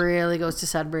stopped. like really goes to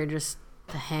Sudbury just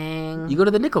to hang. You go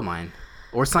to the nickel mine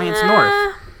or Science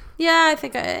North. Yeah, I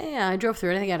think I drove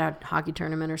through it. I think I had a hockey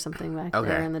tournament or something back Okay.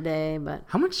 there in the day, but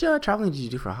How much traveling did you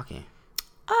do for hockey?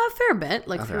 a fair bit,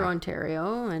 like through Okay.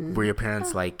 Ontario and Were your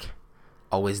parents like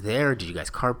always there? Did you guys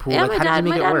carpool? yeah, like, how my did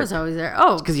you make it dad work? was always there.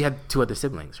 Oh, Because you had 2 other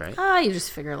siblings, right? you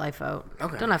just figure life out.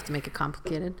 Okay. Don't have to make it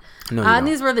complicated. No, you And don't.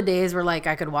 these were the days where like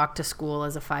I could walk to school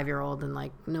as a 5-year-old and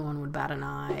like no one would bat an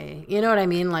eye. You know what I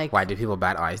mean? Like Why do people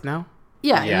bat eyes now?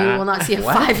 yeah, Yeah. you will not see a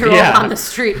What? 5-year-old Yeah. on the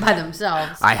street by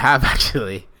themselves. I have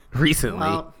actually recently.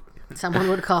 Well, someone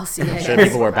would call Sure, CAA.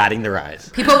 people were batting their eyes.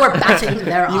 People were batting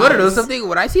their eyes. You want to know something?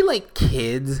 When I see like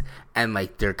kids and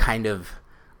like they're kind of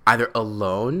either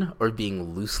alone or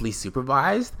being loosely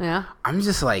supervised, Yeah. I'm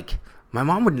just like, my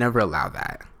mom would never allow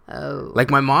that. Oh. Like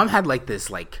my mom had like this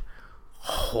like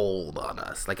hold on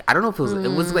us. Like I don't know if it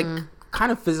was like kind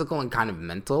of physical and kind of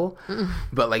mental,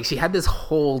 but like she had this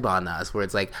hold on us where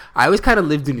it's like I always kind of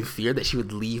lived in fear that she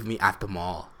would leave me at the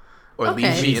mall or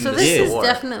leave me in so the this store. is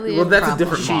definitely Well, that's a problem.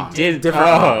 different She mom. did. Different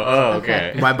mom. Oh,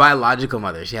 okay. My biological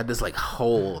mother, she had this like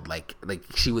hold, like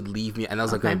she would leave me, and that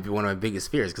was like one of my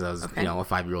biggest fears because I was, you know, a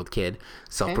 5-year-old kid,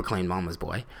 self-proclaimed mama's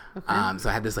boy. So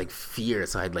I had this like fear,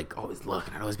 so I'd like always look,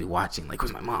 and I'd always be watching, like,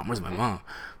 where's my mom? Where's my mom?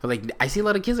 But like, I see a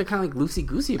lot of kids are kind of like loosey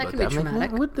goosey about that. I'm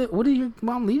like, what if your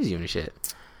mom leaves you and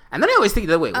shit? And then I always think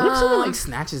that way. What if someone like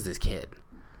snatches this kid?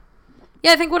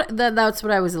 Yeah, I think that's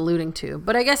what I was alluding to.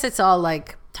 But I guess it's all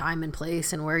like time and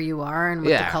place and where you are and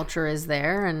what the culture is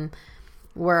there. And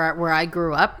where I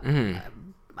grew up,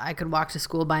 I could walk to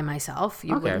school by myself.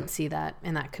 You wouldn't see that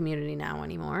in that community now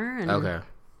anymore. And,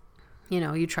 you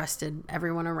know, you trusted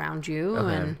everyone around you.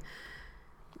 And,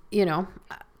 you know,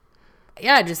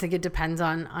 yeah, I just think it depends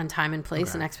on time and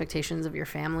place and expectations of your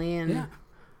family. And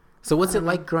So what's it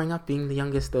like growing up being the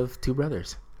youngest of 2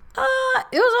 brothers?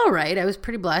 It was all right. I was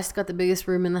pretty blessed. Got the biggest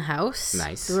room in the house.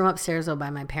 Nice. The room upstairs, though, by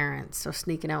my parents. So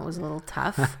sneaking out was a little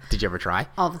tough. Did you ever try?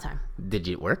 All the time. Did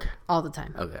it work? All the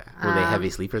time. Okay. Were they heavy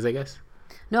sleepers, I guess?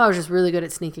 No, I was just really good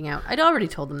at sneaking out. I'd already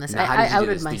told them this. Now, I outed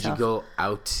do this? myself. Did you go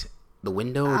out the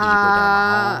window or did you go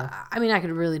down the hall? I mean, I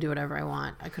could really do whatever I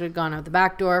want. I could have gone out the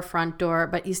back door, front door,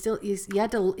 but you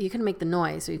couldn't make the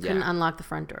noise, so you couldn't unlock the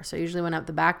front door. So I usually went out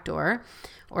the back door,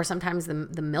 or sometimes the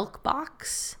milk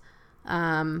box.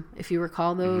 If you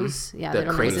recall those, they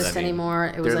don't exist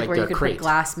anymore. It was like where you could put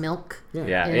glass milk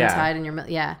inside in your milk.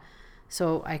 Yeah,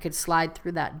 so I could slide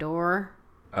through that door.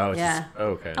 Oh,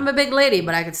 okay. I'm a big lady,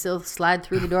 but I could still slide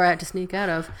through the door I had to sneak out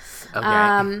of.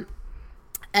 Okay.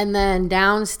 And then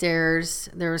downstairs,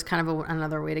 there was kind of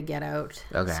another way to get out.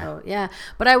 Okay. So, yeah.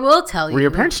 But I will tell you. Were your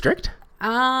parents strict?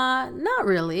 Not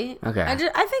really. Okay. I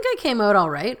think I came out all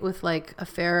right with like a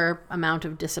fair amount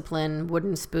of discipline,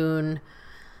 wooden spoon,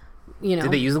 you know.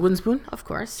 Did they use the wooden spoon? Of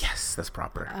course. Yes, that's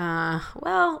proper.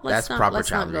 Well, let's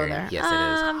not go there. Yes,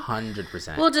 it is.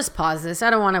 100%. We'll just pause this. I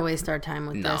don't want to waste our time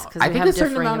with this because I think a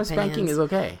certain amount of spanking is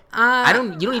okay.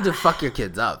 You don't need to fuck your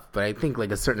kids up, but I think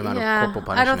like a certain amount of corporal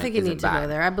punishment. I don't think you need to bad. go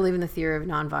there. I believe in the theory of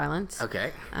nonviolence.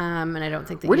 Okay. And I don't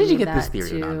think that Where did you get that this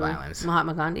theory of nonviolence?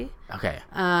 Mahatma Gandhi. Okay.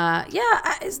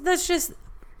 That's just.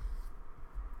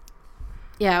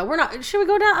 Yeah, we're not. Should we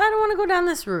go down? I don't want to go down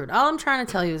this route. All I'm trying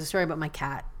to tell you is a story about my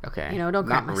cat. Okay. You know, don't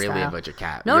cramp my Not really style. about your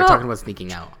cat. No, We're no. talking about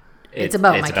sneaking out. It's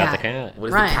about my the cat. cat. What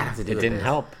does Ryan. the cat have to do It with didn't this?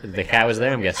 help. The cat was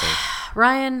there, I'm guessing.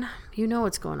 Ryan, you know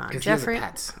what's going on. Because Jeffrey. he has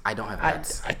pets. I don't have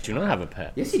pets. I do not have a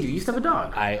pet. Yes, you do. You used to have a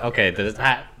dog. Does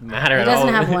that matter He at all?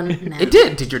 doesn't have one now. It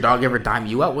did. Did your dog ever dime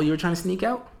you out while you were trying to sneak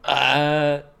out?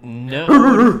 No.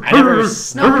 I never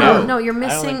snuck out. No, you're I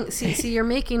don't missing. like- See, you're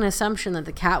making an assumption that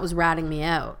the cat was ratting me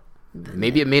out.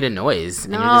 Maybe it made a noise.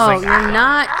 And No, you're just like, you're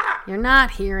not. You're not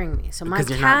hearing me. So my Because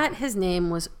you're cat, not- his name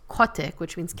was Kotik,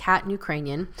 which means cat in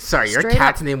Ukrainian. Sorry, your Straight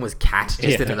cat's up- name was Cat,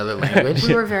 just in another language.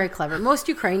 We were very clever. Most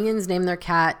Ukrainians name their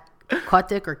cat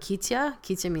Kotik or Kitya.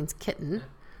 Kitya means kitten.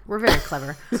 We're very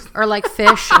clever. Or like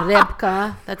fish,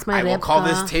 rybka. That's my I will rybka. call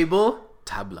this table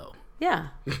tableau. Yeah,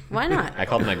 why not? I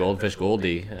called my goldfish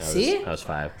Goldie. See? I was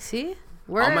 5. See?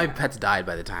 All my pets died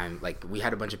by the time, like, we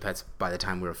had a bunch of pets by the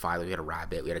time we were 5. We had a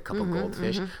rabbit, we had a couple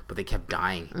goldfish, but they kept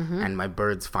dying. And my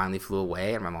birds finally flew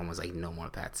away, and my mom was like, no more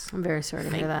pets. I'm very sorry to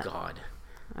hear Thank that. God.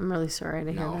 I'm really sorry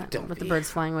to hear No, that. don't With the be. birds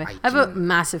flying away. I I have a do.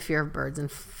 massive fear of birds and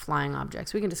flying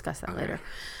objects. We can discuss that later.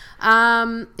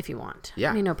 If you want.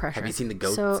 Yeah. I mean, no pressure. Have you seen the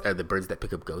goats, So, or the birds that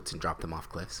pick up goats and drop them off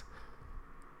cliffs?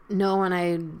 no, and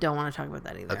I don't want to talk about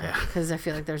that either. Okay. Because I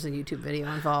feel like there's a YouTube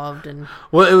video involved. And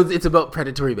Well, it's about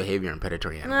predatory behavior and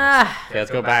predatory animals. Okay,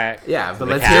 let's go back. Yeah, but The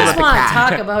let's cat. hear I about just the want to cat.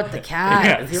 talk about the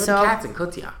cat. Let's hear So, about the cats and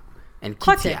Kotia. And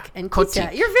Kotik Kitya. and Kotik.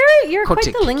 Kitya. You're quite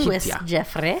Kotik, the linguist, Kitya.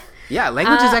 Jeffrey. Yeah,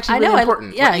 language is actually I know, really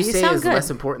important. yeah, what you you say sound is good. less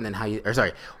important than how you... Or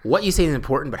sorry, what you say is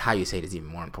important, but how you say it is even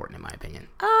more important, in my opinion.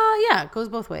 Yeah, it goes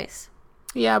both ways.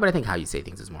 Yeah, but I think how you say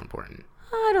things is more important.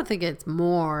 I don't think it's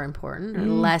more important or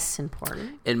less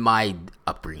important. In my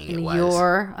upbringing, it In was.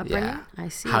 your upbringing? Yeah. I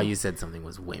see. How you said something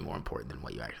was way more important than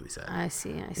what you actually said. I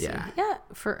see. Yeah. Yeah,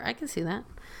 I can see that.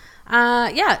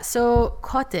 So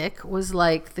Kotik was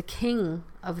like the king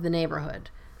of the neighborhood.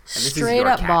 this is Straight your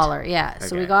up cat? baller. Yeah.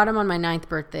 So we Okay. got him on my 9th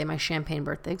birthday, my champagne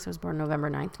birthday, because I was born November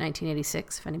 9th,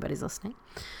 1986, if anybody's listening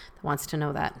that wants to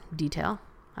know that detail.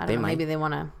 I don't They know. might. Maybe they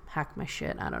want to hack my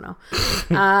shit. I don't know.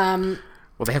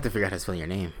 Well, they have to figure out how to spell your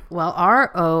name. Well,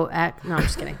 R-O-X... No, I'm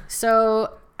just kidding.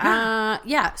 So,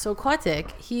 so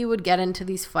Kotik, he would get into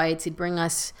these fights. He'd bring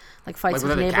us, like, fights Like with with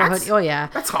the other neighborhood. cats? Oh, yeah.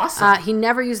 That's awesome. He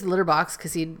never used the litter box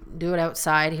because he'd do it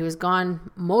outside. He was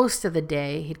gone most of the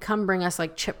day. He'd come bring us,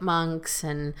 like, chipmunks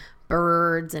and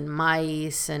birds and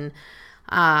mice. And,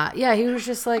 he was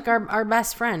just, like, our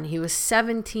best friend. He was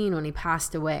 17 when he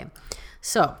passed away.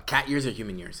 So... Cat years or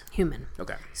human years? Human.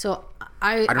 Okay. So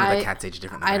I don't know if cats age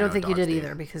different than I don't think you dogs did do.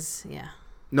 either because, yeah.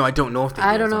 No, I don't know if they do.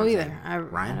 I don't that's know what I'm either. saying.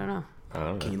 Ryan? I don't know. I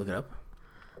don't know. Can you look it up?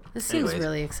 This seems Anyways.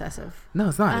 really excessive. No,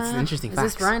 it's not. It's an interesting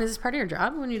fact. Ryan, is this part of your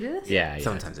job when you do this? Yeah.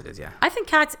 Sometimes it is, yeah. I think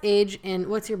cats age in,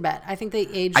 what's your bet? I think they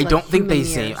age I like don't think human they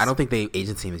same. years. I don't think they age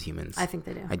the same as humans. I think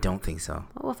they do. I don't think so.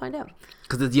 Well, we'll find out.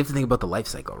 Because you have to think about the life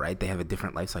cycle, right? They have a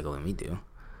different life cycle than we do.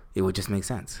 It would just make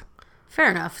sense.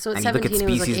 Fair enough. So at And you look at 17,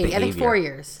 it was like species 80. I think behavior. 4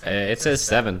 years. It says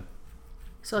 7.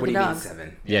 So like What a do you dog. mean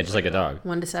 7? Yeah, just like a dog.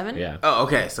 1 to 7? Yeah. Oh,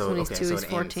 okay. So when he's okay, 2, so he's it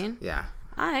aims. 14? Yeah,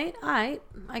 All right.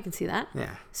 I can see that.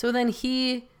 yeah. So then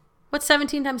what's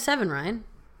 17 times 7, Ryan?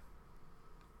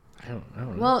 I don't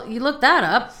know. Well, you look that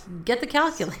up. Get the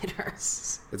calculator.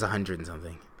 It's 100 and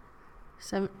something.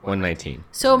 7. 119.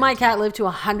 So my cat lived to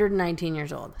 119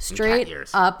 years old. Straight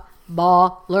years. up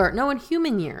baller. No, in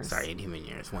human years. Sorry, in human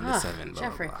years, 1 to 7. Blah,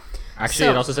 Jeffrey. Blah, blah. Actually,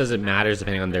 So- it also says it matters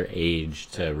depending on their age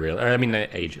to real. Or I mean,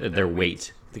 the age, their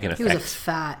weight. They can He was a affect.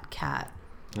 fat cat.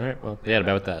 All right. Well, yeah,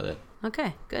 about that. Then.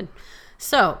 Okay, good.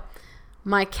 So,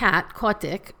 my cat,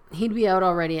 Kotik, he'd be out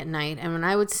already at night, and when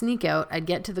I would sneak out, I'd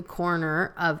get to the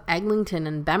corner of Eglinton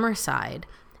and Bemerside,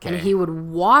 and Okay. he would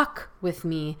walk with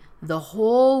me the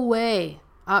whole way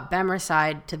up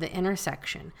Bemerside to the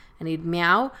intersection, and he'd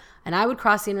meow, and I would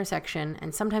cross the intersection,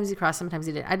 and sometimes he'd cross, sometimes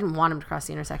he did. I didn't want him to cross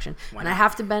the intersection, and I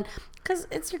have to bend, because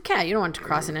it's your cat. You don't want to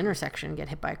cross an intersection and get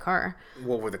hit by a car.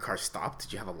 Well, were the car stopped?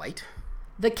 Did you have a light?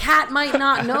 The cat might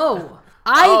not know.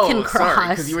 I can cross.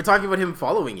 Because you were talking about him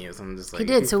following you, so I'm just like. He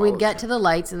did. So we'd get to the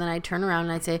lights, and then I'd turn around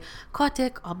and I'd say,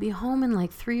 Kotik, I'll be home in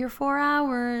like 3 or 4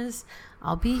 hours.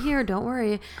 I'll be here. Don't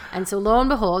worry. And so lo and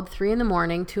behold, 3 in the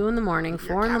morning, 2 in the morning, 4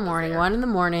 in the cat was morning, there. 1 in the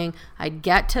morning, I'd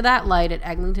get to that light at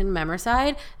Eglinton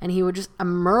Memerside, and he would just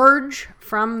emerge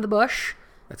from the bush.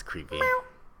 That's creepy.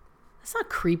 That's not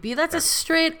creepy. That's a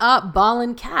straight up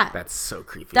ballin' cat. That's so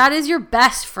creepy. That is your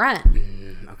best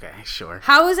friend. Okay, sure.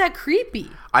 How is that creepy?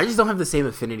 I just don't have the same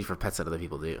affinity for pets that other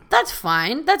people do. That's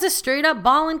fine. That's a straight up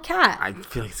ballin' cat. I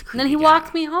feel like it's a creepy And then he cat.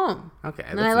 walked me home. Okay,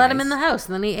 And then I that's let him nice. in the house.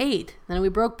 And then he ate. And then we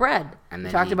broke bread. And We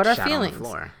then talked he about our shat on the feelings.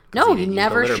 floor, 'cause No, he he didn't use the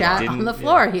never litter shat box. on the Didn't-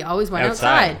 floor. yeah. He always went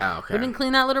Outside. outside. Oh, okay. We didn't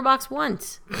clean that litter box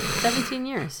once. 17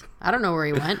 years. I don't know where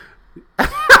he went.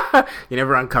 You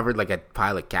never uncovered like a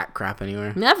pile of cat crap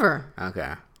anywhere? Never.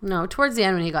 Okay. No, towards the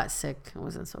end when he got sick, it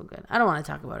wasn't so good. I don't want to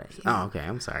talk about it. Oh, okay.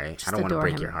 I'm sorry. Just I don't want to adore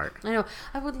break him. your heart. I know.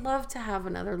 I would love to have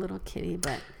another little kitty,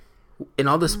 but In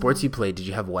all the sports you played, did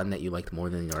you have one that you liked more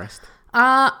than the rest?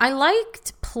 I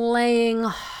liked playing.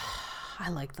 I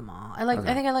like them all. I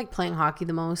think I like playing hockey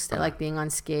the most. I like being on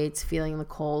skates, feeling the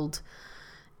cold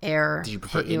air. Did you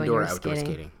prefer hit you when indoor or you were outdoor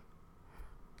skating?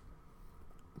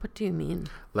 What do you mean?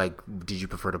 Like, did you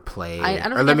prefer to play? I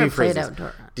don't or think let I me ever rephrase played this.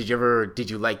 outdoor. Did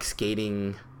you like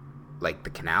skating, like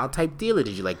the canal type deal, or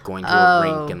did you like going to a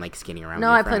rink and like skating around? No,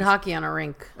 with your I played friends? hockey on a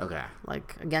rink, Okay.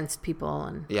 like against people,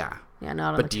 and Yeah. not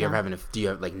on But the do you ever canal. do you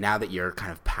have like now that you're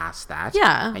kind of past that?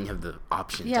 Yeah. And you have the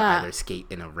option Yeah. to either skate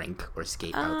in a rink or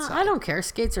skate outside. I don't care.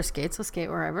 Skates are skates. I'll skate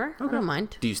wherever. I don't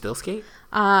mind. Do you still skate?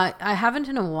 I haven't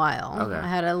in a while. Okay. I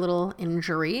had a little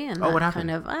injury, and Oh, what that happened?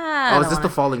 kind of. Oh, is this the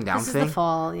falling down This thing? is the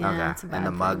fall. Yeah, Okay. it's a And bad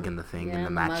the mug thing. and the thing Yeah, and the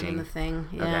mug matching. and the thing.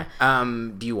 Yeah.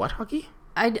 Okay. Do you watch hockey?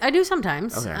 I do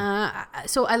sometimes. Okay.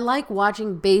 So I like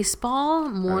watching baseball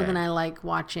more Okay. than I like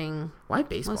watching. Why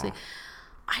baseball? Mostly.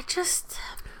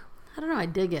 I don't know. I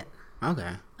dig it.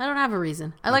 Okay. I don't have a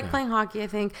reason. I like playing hockey, I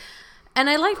think. And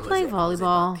I like playing Was it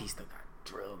volleyball. Bautista got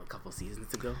drilled a couple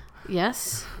seasons ago.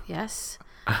 Yes. Yes.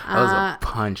 That was a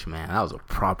punch, man. That was a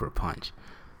proper punch.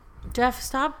 Jeff,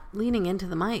 stop leaning into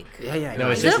the mic. Yeah. No,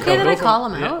 it's Is it just okay that I from- call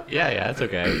him yeah, out? Yeah, that's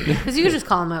okay. Because you could just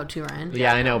call him out too, Ryan.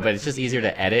 Yeah, I know, but it's just easier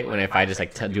to edit when if I just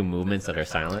like do movements that are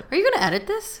silent. Are you going to edit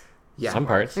this? Yeah. Some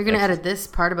parts. You're going to like, edit this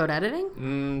part about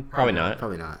editing? Probably not.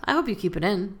 Probably not. I hope you keep it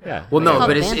in. Yeah. Well, no, called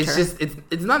but it's banter. just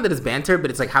it's not that it's banter, but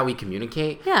it's like how we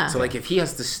communicate. Yeah. So like if he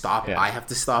has to stop, Yeah. I have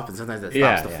to stop, and sometimes that stops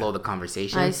Yeah, the yeah. flow of the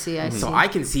conversation. I see, I So see. I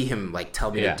can see him like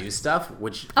tell me Yeah. to do stuff,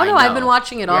 which Oh, I no, know. I've been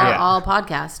watching it all, Yeah. all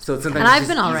podcast. So sometimes and it's I've just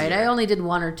been all right. easier. I only did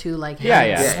 1 or 2 like Yeah, hand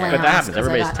yeah. slams But that happens. 'cause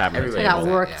Everybody's I got, tapping. everybody I got does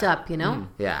that, worked yeah. up, you know?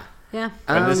 Yeah. Yeah.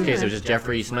 But in this case, it was just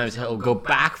Jeffrey. Sometimes he'll go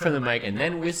back from the mic and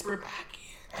then whisper back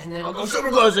in, and then I'll go super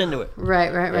close into it.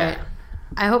 Right. Yeah.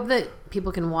 I hope that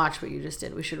people can watch what you just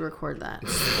did. We should record that.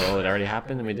 Well, it already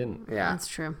happened and we didn't. Yeah. That's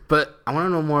true. But I want to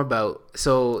know more about.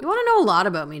 So You want to know a lot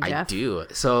about me, Jeff. I do.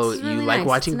 So This is you really like nice.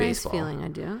 watching It's a baseball. Nice feeling, I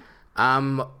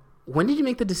do. When did you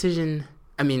make the decision?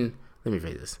 I mean, let me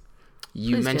phrase this.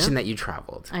 You Please mentioned do. that you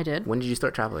traveled. I did. When did you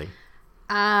start traveling?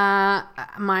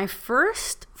 My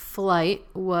first flight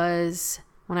was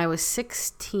when I was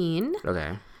 16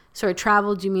 Okay. Sorry,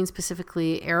 travel, do you mean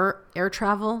specifically air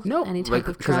travel? No, Any type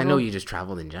of because travel? I know you just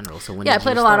traveled in general. So when I did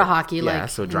played you a lot of start? hockey, Yeah, like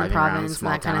so in the driving around province,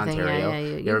 small that kind town of thing. Ontario.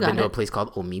 Yeah, You ever got been to a it. place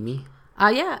called Omimi?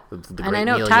 Yeah. The And I great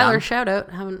know Neil Tyler, Young? shout out.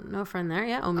 I have no friend there.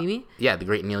 Yeah, Omimi. Yeah, the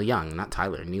great Neil Young, not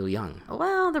Tyler. Neil Young.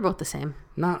 Well, they're both the same.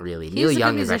 Not really. He's Neil a good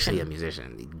Young is musician. actually a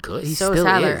musician. Good. He So still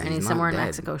is Tyler, is. and he's not somewhere in dead.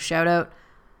 Mexico. Shout out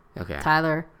Okay.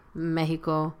 Tyler,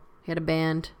 Mexico. He had a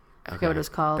band. I forget what it was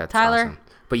called. That's Tyler. awesome.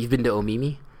 But you've been to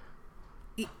Omimi?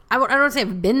 I don't say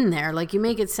I've been there. Like, you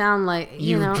make it sound like,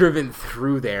 You've driven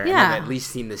through there Yeah. and have at least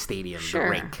seen the stadium, Sure. the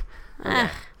rink. Eh.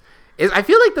 I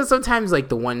feel like that's sometimes like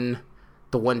the one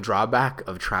drawback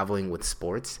of traveling with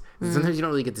sports. Sometimes you don't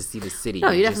really get to see the city.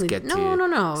 No, you just definitely get to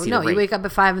no. see No, the you rink. wake up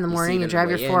at 5 in the see morning, it you on the drive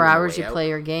your way in 4 and the hours, way you out. play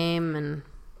your game, and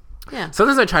yeah.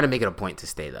 Sometimes I try to make it a point to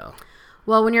stay though.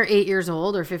 Well, when you're 8 years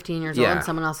old or 15 years old Yeah. and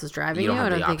someone else is driving You you, don't I have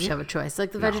don't the think you option. have a choice.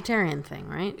 Like the No. vegetarian thing,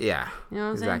 right? Yeah. You know what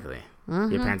I'm saying? Exactly.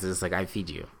 Your parents are just like, I feed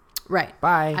you. Right.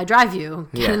 Bye. I drive you,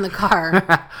 get Yeah. in the car,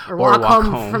 or Or walk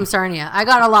home from Sarnia. I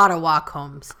got a lot of walk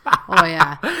homes. Oh,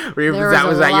 yeah. There was that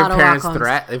a your lot of parents' walk-homes.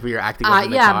 threat if we were acting up in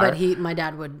the Yeah, car? but my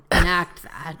dad would enact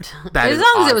that. That as is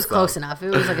long as it was awesome. close enough.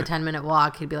 If it was like a 10-minute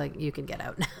walk, he'd be like, you can get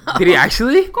out now. Did he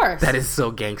actually? Of course. That is so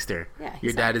gangster. Yeah,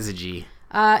 Your he's dad is a G.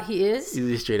 He is. He's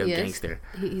a straight up He is. gangster.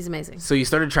 He's amazing. So you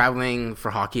started traveling for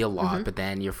hockey a lot, but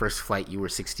then your first flight, you were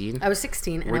 16. I was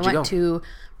 16, and Where'd I you went to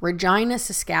Regina,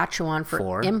 Saskatchewan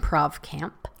for improv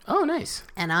camp. Oh, nice.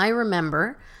 And I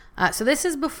remember, so this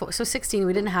is before, so 16,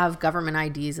 we didn't have government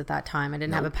IDs at that time. I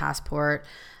didn't have a passport,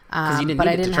 you didn't but need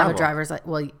I it to didn't have a travel. driver's license.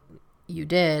 Well, you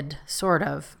did, sort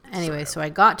of. Anyway, so I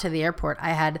got to the airport.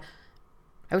 I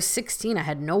was 16. I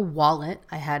had no wallet.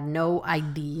 I had no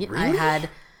ID. Really?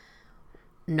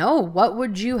 What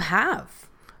would you have?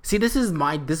 See, this is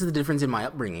the difference in my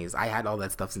upbringing. Is I had all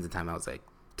that stuff since the time I was like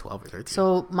 12 or 13.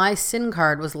 So my SIN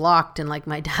card was locked in like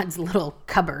my dad's little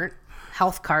cupboard.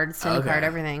 Health card, SIN card,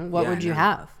 everything. What would you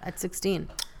have at 16?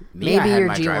 Me, I had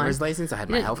my driver's license. I had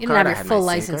my health You card. didn't I have had your full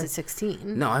my SIM license card. at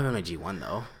 16. No, I have my G1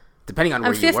 though. Depending on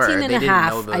I'm where you 15 were, and they a didn't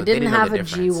half. know the. I they didn't know have the a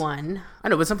difference. G1. I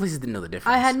know, but some places didn't know the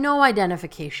difference. I had no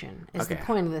identification is the Okay.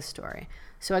 point of this story.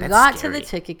 So I That's got scary. to the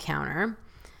ticket counter,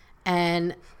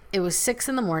 and it was 6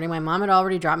 in the morning. My mom had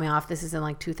already dropped me off. This is in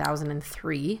like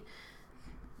 2003.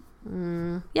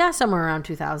 Yeah, somewhere around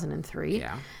 2003.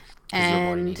 Yeah. 'Cause you were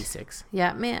born in And 86.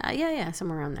 yeah,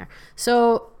 somewhere around there.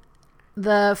 So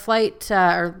the flight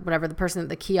or whatever, the person at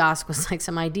the kiosk was like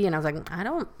some ID, and I was like, I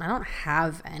don't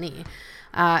have any.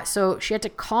 So she had to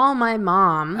call my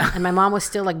mom, and my mom was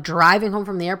still like driving home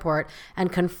from the airport, and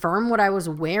confirm what I was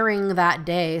wearing that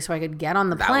day so I could get on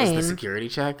the plane. That was the security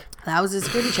check. That was a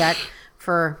security check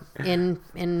for in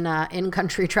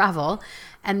country travel.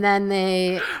 And then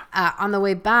they on the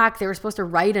way back, they were supposed to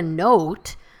write a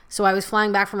note. So I was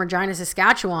flying back from Regina,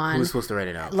 Saskatchewan. Who was supposed to write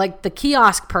it out? Like the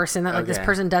kiosk person that like this Okay.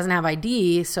 person doesn't have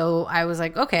ID. So I was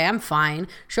like, okay, I'm fine.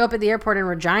 Show up at the airport in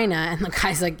Regina, and the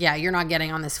guy's like, yeah, you're not getting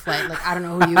on this flight. Like, I don't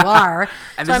know who you are.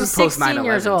 And so this I'm is post 16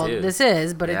 years 9/11 old. too. This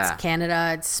is, but Yeah. it's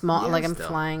Canada. It's small. Yeah, like I'm still.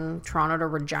 flying Toronto to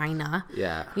Regina.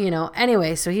 Yeah. You know.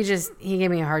 Anyway, so he gave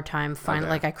me a hard time. Finally,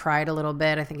 Okay. like I cried a little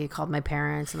bit. I think he called my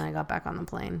parents, and then I got back on the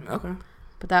plane. Okay.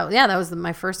 But that was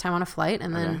my first time on a flight,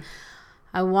 and then. Okay.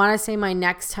 I want to say my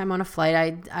next time on a flight,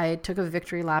 I took a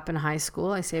victory lap in high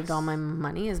school. I saved all my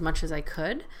money as much as I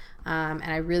could, and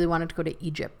I really wanted to go to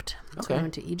Egypt. So I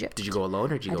went to Egypt. Did you go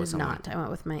alone or did you I go with did someone? not. I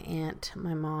went with my aunt,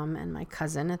 my mom, and my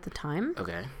cousin at the time.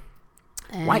 Okay.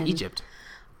 And Why Egypt?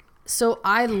 So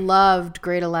I loved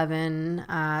grade 11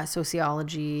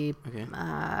 sociology, Okay.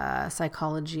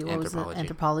 psychology, what was it? Anthropology.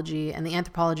 Anthropology. And the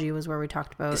anthropology was where we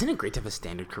talked about. Isn't it great to have a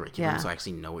standard curriculum Yeah. so I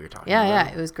actually know what you're talking Yeah, about?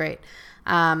 yeah, it was great.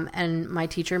 And my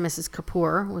teacher, Mrs.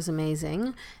 Kapoor, was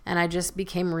amazing. And I just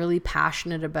became really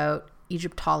passionate about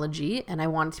Egyptology, and I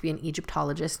wanted to be an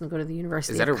Egyptologist and go to the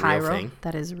University that of a real Cairo. thing?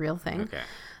 That is a real thing. Okay.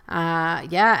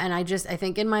 Yeah, and I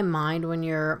think in my mind when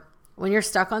you're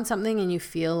stuck on something and you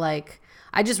feel like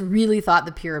I just really thought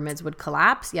the pyramids would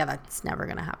collapse. Yeah, that's never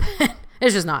gonna happen.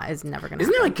 It's just not. It's never gonna.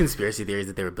 Isn't there happen. like conspiracy theories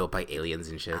that they were built by aliens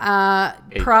and shit?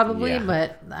 Probably, yeah.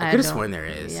 but I could have sworn there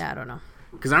is. Yeah, I don't know.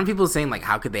 Because aren't people saying like,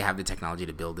 how could they have the technology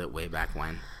to build it way back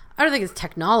when? I don't think it's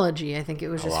technology. I think it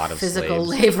was lot just of physical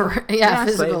slaves. labor. Yeah,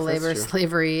 physical slaves, that's labor, true.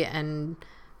 slavery, and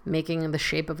making the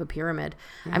shape of a pyramid.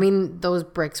 I mean, those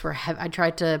bricks were heavy.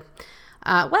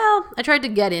 Well, I tried to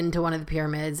get into one of the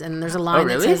pyramids, and there's a line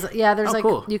really? that says, yeah, there's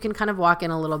Cool. you can kind of walk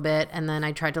in a little bit, and then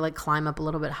I tried to like climb up a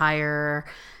little bit higher,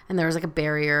 and there was like a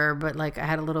barrier, but like I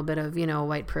had a little bit of,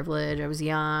 white privilege. I was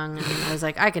young, and I was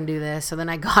like, I can do this. So then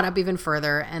I got up even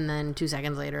further, and then 2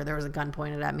 seconds later, there was a gun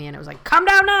pointed at me, and it was like, come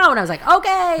down now, and I was like,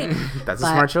 okay. That's a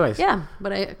smart choice. Yeah,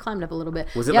 but I climbed up a little bit.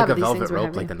 Was it yeah, like a but these velvet things were rope,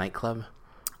 heavy. like the nightclub?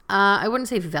 I wouldn't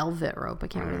say velvet rope. I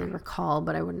can't really recall,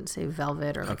 but I wouldn't say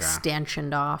velvet or like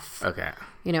stanchioned off. Okay.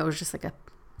 It was just like a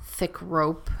thick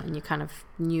rope, and you kind of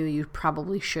knew you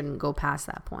probably shouldn't go past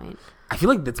that point. I feel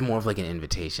like that's more of like an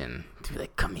invitation to be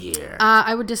like, come here.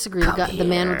 I would disagree. The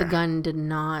man with the here. gun did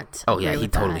not. Oh yeah, agree he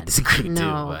with totally that. disagreed too.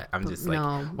 No, But I'm just like,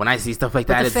 no. when I see stuff like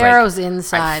But that, the it's pharaohs like,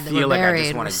 inside I that feel were like I buried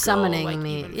just were want to summoning go like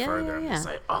me. even Yeah, further. I'm yeah, just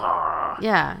like, oh.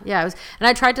 yeah. It was, and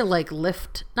I tried to like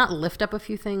not lift up a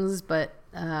few things, but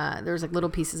there was like little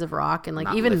pieces of rock, and like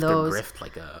Not even lift or those. grift,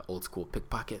 like a old school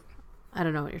pickpocket, I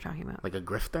don't know what you're talking about. like a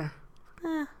grifter.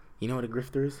 You know what a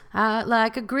grifter is?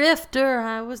 Like a grifter,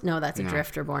 I was. No, that's a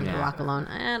drifter born to walk alone.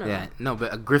 I don't know. Yeah, no,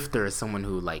 but a grifter is someone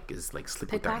who is like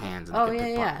slick with their Pickpocket? hands and Oh they can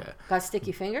yeah. pickpocket. Got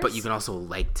sticky fingers. But you can also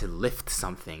like to lift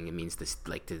something. It means this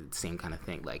like the same kind of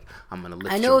thing. Like I'm gonna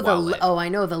lift. I know your wallet. I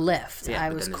know the lift. Yeah, I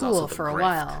but was then there's cool also the for a grift.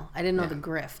 while. I didn't know Yeah. the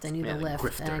grift. I knew Yeah, the the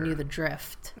lift, and I grifter. knew the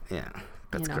drift. Yeah,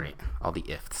 that's great. All the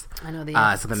ifs. I know the.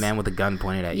 So the man with the gun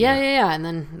pointed at you. Yeah, and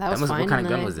then that was fine. What kind of and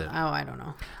then gun was it? Oh, I don't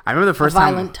know. I remember the first A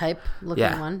time. violent type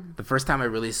looking one. The first time I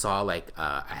really saw like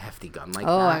a hefty gun like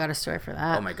that. Oh, I got a story for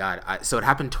that. Oh my god! So it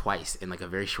happened twice in like a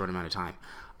very short amount of time.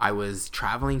 I was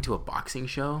traveling to a boxing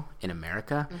show in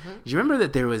America. Mm-hmm. Do you remember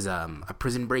that there was a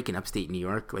prison break in upstate New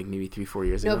York, like maybe 3-4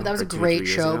 years ago? No, but that was or a 2 or 3 great years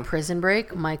show. ago? Prison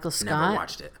Break. Michael Scott. Never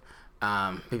watched it.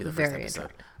 Maybe the first Very episode.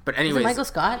 interesting. But Is anyways, it Michael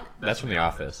Scott? That's from The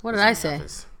Office. What did I say?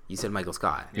 You said Michael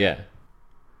Scott. Yeah.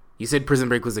 You said Prison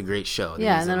Break was a great show. Then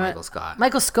Yeah, you and said then Michael Scott.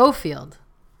 Michael Schofield.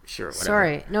 Sure, whatever.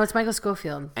 Sorry, no, it's Michael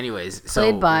Schofield. Anyways, so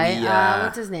Played by we,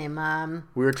 what's his name?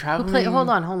 we were Who traveling. played? Hold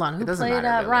on. Who doesn't played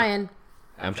matter, really. Ryan?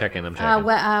 I'm checking. Really doesn't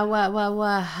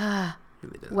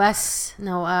Wes?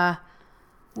 No.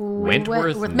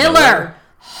 Wentworth Miller. Miller?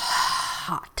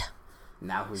 Hot.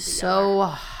 Now who's the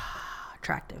yeller? So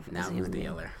attractive. Now isn't who's he? the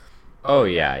yeller? Oh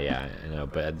yeah, I know.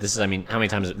 But this is, I mean, how many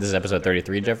times? This is episode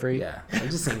 33, Jeffrey. Yeah, I'm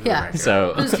just saying. Yeah.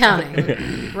 So Who's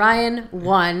counting? Ryan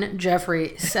 1,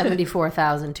 Jeffrey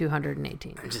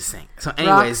 74,218. I'm just saying. So,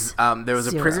 anyways, there was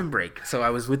a 0. prison break. So I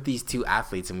was with these two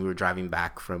athletes, and we were driving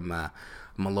back from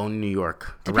Malone, New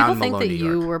York. Do around people think Malone, that New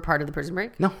you York. were part of the prison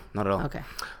break? No, not at all. Okay.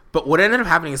 But what ended up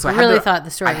happening is, so I really had thought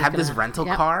the story I was had gonna this happen. rental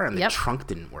Yep. car, and the Yep. trunk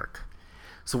didn't work.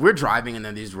 So we're driving, and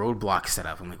then these roadblocks set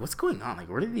up. I'm like, what's going on? Like,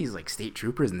 where are these like state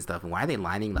troopers and stuff? And why are they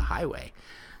lining the highway?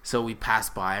 So we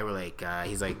passed by. We're like,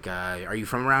 he's like, are you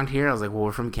from around here? I was like, well,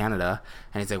 we're from Canada.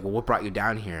 And he's like, well, what brought you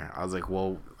down here? I was like,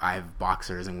 well, I have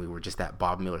boxers, and we were just at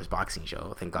Bob Miller's boxing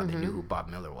show. Thank God they knew who Bob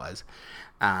Miller was.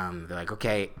 They're like,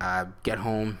 okay, get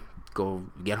home. Go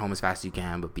get home as fast as you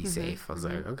can, but be safe. I was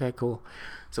like, okay, cool.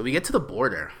 So we get to the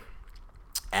border,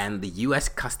 and the U.S.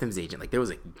 Customs agent, like there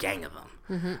was a gang of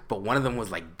them, but one of them was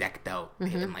like decked out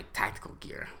in like tactical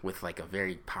gear with like a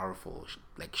very powerful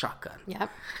like shotgun. Yep.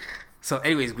 So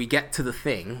anyways, we get to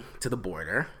the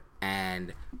border,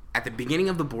 and at the beginning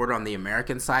of the border on the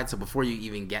American side, so before you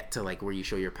even get to like where you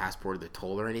show your passport or the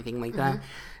toll or anything like that,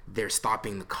 they're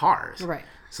stopping the cars. Right.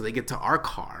 So they get to our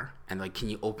car, and like, can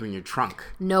you open your trunk?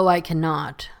 No, I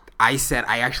cannot. I said,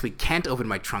 I actually can't open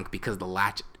my trunk because the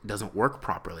latch doesn't work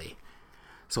properly.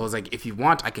 So I was like, if you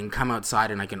want, I can come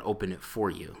outside and I can open it for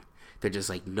you. They're just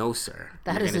like, no, sir.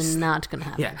 That You're is gonna not going to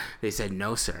happen. Yeah. They said,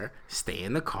 no, sir. Stay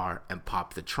in the car and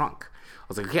pop the trunk. I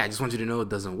was like, okay, I just want you to know it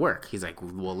doesn't work. He's like,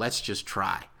 well, let's just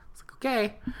try. I was like,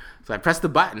 okay. So I pressed the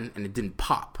button and it didn't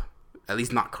pop, at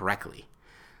least not correctly.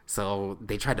 So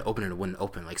they tried to open it, it wouldn't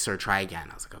open. Like, sir, try again.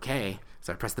 I was like, okay.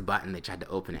 So I pressed the button. They tried to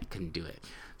open it, couldn't do it.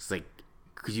 It's like,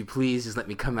 could you please just let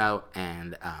me come out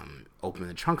and open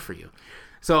the trunk for you?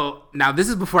 So now this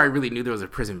is before I really knew there was a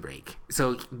prison break.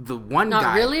 So the one Not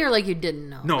guy, really, or like you didn't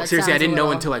know? no, That seriously, I sounds a didn't know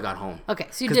little- until I got home. Okay,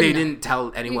 so you because didn't they know. didn't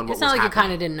tell anyone what was It's not like happening. you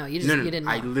kind of didn't know. You just No, you didn't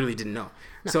know. I literally didn't know.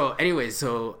 So anyways,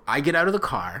 so I get out of the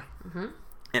car,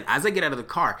 and as I get out of the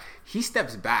car, he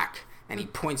steps back and he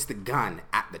points the gun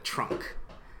at the trunk.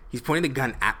 He's pointing the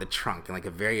gun at the trunk in like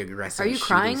a very aggressive. Are you shooting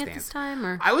crying stance. at this time,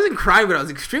 or? I wasn't crying, but I was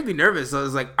extremely nervous. So I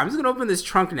was like, I'm just gonna open this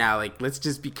trunk now. Like, let's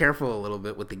just be careful a little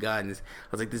bit with the guns. I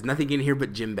was like, there's nothing in here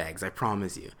but gym bags. I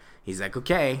promise you. He's like,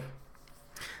 okay.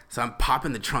 So I'm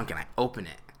popping the trunk and I open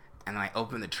it. And I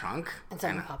open the trunk. And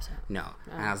something pops out. No.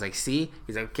 And I was like, see?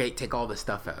 He's like, okay, take all the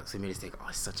stuff out. So he made us take,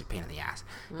 it's such a pain in the ass.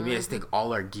 He made us take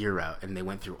all our gear out. And they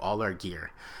went through all our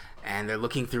gear. And they're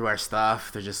looking through our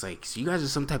stuff. They're just like, so you guys are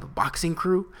some type of boxing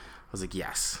crew? I was like,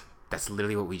 yes, that's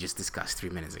literally what we just discussed 3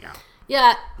 minutes ago.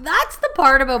 Yeah, that's the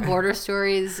part about border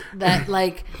stories that,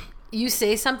 like, you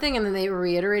say something and then they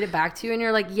reiterate it back to you and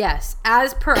you're like, yes,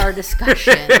 as per our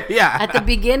discussion Yeah. at the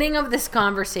beginning of this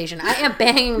conversation, I am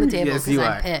banging the table Yes, because you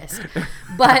I'm are. pissed.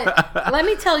 But let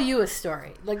me tell you a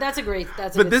story. Like, that's a good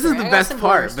But this is story. the I got best some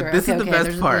border part. story. But this is the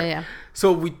best part. Yeah.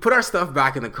 So we put our stuff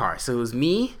back in the car. So it was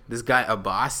me, this guy, a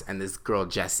boss, and this girl,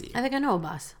 Jessie. I think I know a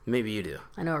boss. Maybe you do.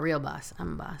 I know a real boss.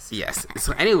 I'm a boss. Yes.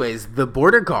 So anyways, the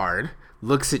border guard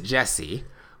looks at Jessie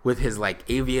with his like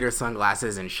aviator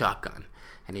sunglasses and shotgun.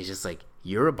 And he's just like,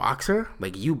 you're a boxer?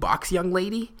 Like, you box, young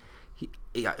lady?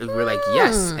 We're like,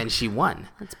 yes. And she won.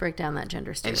 Let's break down that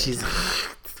gender stereotype.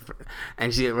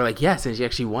 And we're like, yes. And she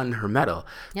actually won her medal.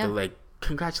 Yeah. They're like,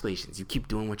 congratulations. You keep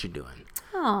doing what you're doing.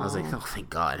 Aww. I was like, oh, thank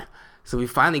God. So we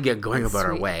finally get going That's about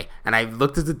our sweet. way. And I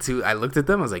looked at the two. I looked at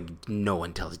them. I was like, no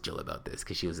one tells Jill about this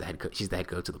because she was the head coach. She's the head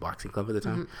coach of the boxing club at the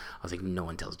time. I was like, no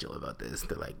one tells Jill about this.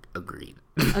 They're like, agreed.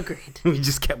 Agreed. We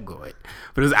just kept going.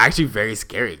 But it was actually very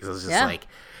scary because I was just Yeah. like,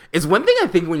 it's one thing I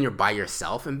think when you're by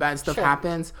yourself and bad stuff Sure.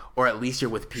 happens, or at least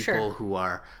you're with people Sure. who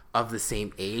are of the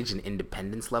same age and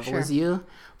independence level Sure. as you.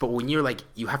 But when you're like,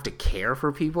 you have to care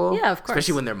for people. Yeah, of course.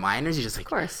 Especially when they're minors, you're just like, Of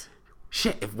course.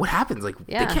 shit, if what happens? Like,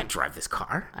 Yeah. they can't drive this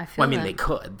car. I feel well, I mean, that. they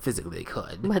could. Physically, they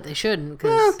could. But they shouldn't.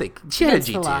 Well, Because she had a against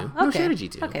the G2. law. No, she Okay. had a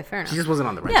G2. Okay, fair enough. She just wasn't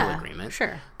on the rental Yeah, agreement.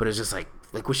 sure. But it's just like,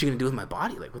 what's she going to do with my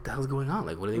body? Like, what the hell's going on?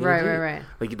 Like, what are they going to Right, do? right.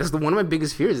 Like, that's one of my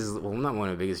biggest fears is, well, not one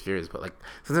of my biggest fears, but like,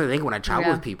 sometimes I think when I travel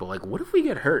Yeah. with people, like, what if we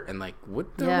get hurt? And like,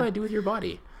 what the hell Yeah. do I do with your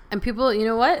body? And people, you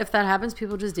know what? If that happens,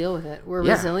 people just deal with it. We're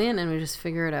Yeah. resilient and we just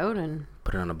figure it out and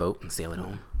Put it on a boat and sail it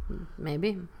home.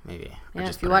 maybe. Maybe. Or Yeah,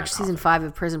 just if you put it in a watch season coffin. 5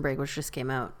 of Prison Break, which just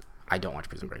came out, I don't watch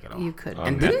Prison Break at all. you could. On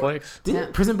And didn't- Netflix? Didn't Yeah.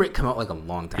 Prison Break come out like a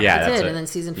long time Yeah, ago? It that's did, it. and then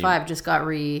season You- 5 just got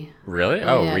Really?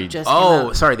 yeah, Oh, just came Oh,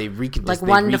 out. sorry. They Like recontinued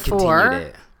 1 to 4.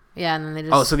 it. Yeah, and then they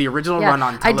just... Oh, so the original run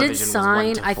on I television did was sign.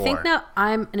 1 to 4. I think now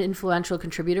I'm an influential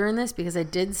contributor in this because I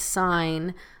did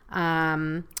sign.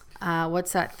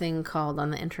 What's that thing called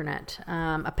on the internet?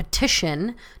 A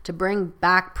petition to bring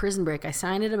back Prison Break. I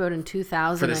signed it about in For the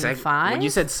sec- 2005. when you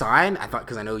said sign, I thought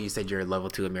because I know you said you're level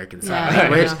 2 American Sign Yeah,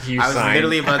 Language. You I was signed.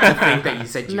 literally about to think that you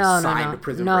said you no, signed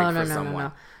Prison no, Break no, for no, no,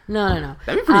 someone. no.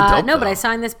 That'd be pretty dope. No, but though. I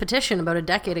signed this petition about a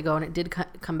decade ago, and it did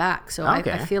come back. So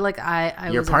Okay. I feel like I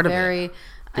You're was part a of it. very.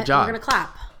 Good job. We're gonna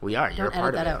clap. We are. You're Don't a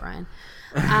part edit that of it.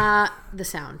 out, Ryan. The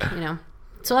sound, you know.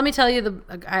 So let me tell you,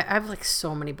 I have like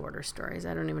so many border stories.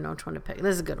 I don't even know which one to pick.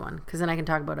 This is a good one because then I can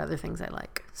talk about other things I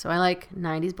like. So I like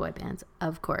 90s boy bands,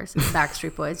 of course.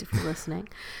 Backstreet Boys, if you're listening.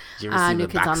 Did you ever see New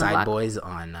the Kids on the Backside Block. Boys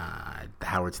on the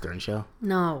Howard Stern show?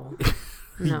 No.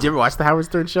 Did you ever watch the Howard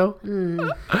Stern show?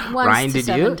 Once Ryan, to did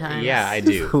 7 you? times. Yeah, I It's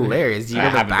do. hilarious. You I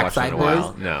know the haven't watched Backside it in a Boys?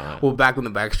 while. No. Well, back when the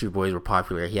Backstreet Boys were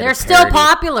popular, he had They're a still parody.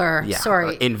 popular. Yeah,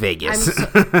 Sorry. in Vegas.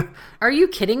 Are you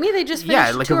kidding me? They just finished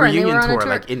Yeah, like tour a and they were reunion on tour, a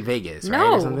like in Vegas, right,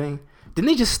 No. or something. Didn't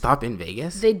they just stop in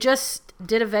Vegas? They just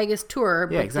did a Vegas tour,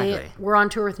 but Yeah, exactly. they were on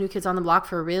tour with New Kids on the Block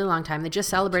for a really long time. They just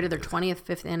celebrated their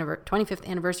 25th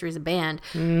anniversary as a band.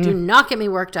 Do not get me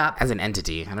worked up. As an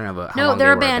entity, I don't know about how No, long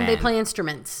they're a were band. They play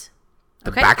instruments. The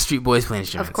Okay? Backstreet Boys play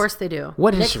instruments. Of course they do.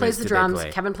 What Nick instruments plays the do they drums.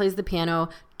 play? Kevin plays the piano.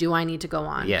 Do I need to go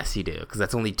on? Yes, you do, because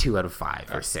that's only 2 out of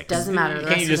 5 or 6. Doesn't matter. The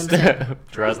Can't you rest just of them say.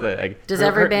 trust that? Like, Does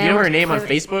every band You know her name on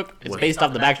play- Facebook? It's based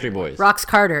off the Backstreet Boys. Rox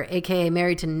Carter, a.k.a.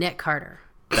 married to Nick Carter.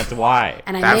 That's why.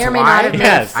 And I That's may or may why? not have made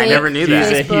Yes. a I fake never knew that.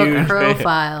 She's a Facebook huge fan.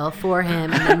 profile for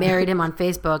him, and I married him on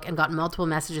Facebook and got multiple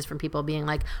messages from people being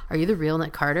like, "Are you the real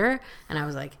Nick Carter?" And I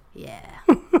was like, "Yeah."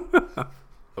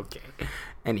 Okay.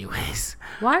 Anyways,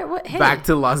 Why? What? Hey. back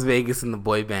to Las Vegas and the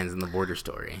boy bands and the border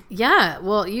story. Yeah.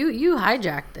 Well, you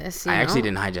hijacked this. You I know? actually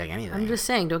didn't hijack anything. I'm just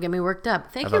saying, don't get me worked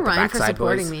up. Thank you, About the Ryan, for Backside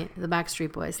supporting Boys? me. The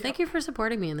Backstreet Boys. Thank you for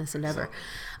supporting me in this endeavor.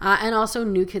 And also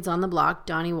New Kids on the Block.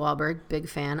 Donnie Wahlberg, big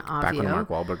fan. Back when Avio. Mark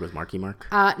Wahlberg was Marky Mark.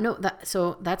 No,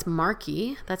 that's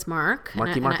Marky. That's Mark.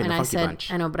 Marky and Mark and the I Funky said,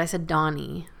 Bunch. I know, but I said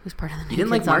Donnie, who's part of the New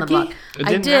didn't like Kids on the Marky? Block. It I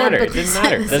didn't did, matter. but It this- didn't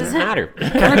matter. It this doesn't isn't- matter.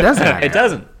 It doesn't matter. It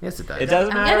doesn't. Yes, it does. It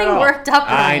doesn't I'm matter getting at all. worked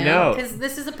up. I know. because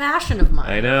this is a passion of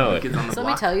mine. I know. Kids on the So let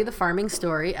me block. tell you the farming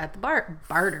story at the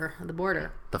the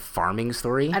border. The farming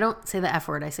story. I don't say the F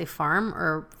word. I say farm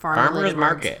or Farmer's farm-related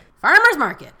market. words. Farmer's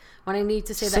market. When I need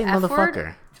to say Say the F motherfucker.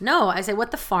 word. No, I say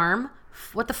what the farm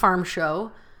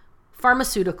show,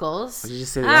 pharmaceuticals. Why did you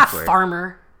just say the F word?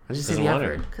 Farmer. I just say Doesn't the F want it.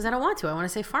 word. Because I don't want to. I want to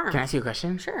say farm. Can I ask you a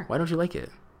question? Sure. Why don't you like it?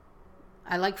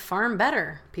 I like farm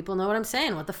better. People know what I'm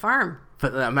saying. What the farm?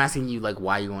 But I'm asking you, like,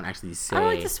 why you won't actually say. I don't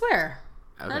like to swear.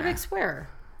 Not a Okay. big swearer.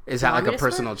 Is that like a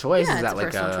personal choice? Yeah, Is that it's like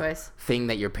a personal a choice. thing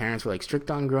that your parents were like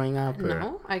strict on growing up? Or?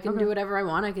 No, I can do whatever I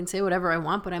want. I can say whatever I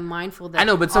want, but I'm mindful that I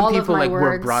know, but some all of people my like were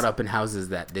words- brought up in houses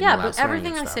that didn't Yeah, allow but swearing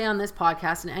everything and I stuff. say on this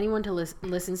podcast and anyone to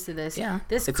listens to this,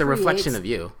 this it's a reflection creates- of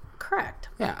you. Correct.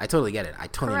 Yeah, I totally get it. I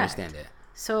totally Correct. understand it.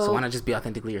 So So why not just be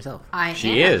authentically yourself?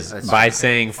 She am. is by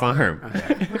saying farm.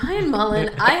 Ryan Mullen,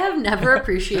 I have never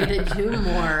appreciated you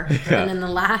more than in the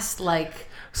last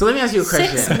So let me ask you a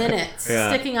question. 6 minutes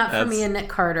sticking up for me and Nick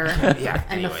Carter Yeah.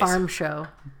 and the anyways. farm show.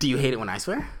 Do you hate it when I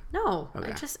swear? No,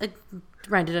 Okay.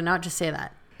 Ryan, did I not just say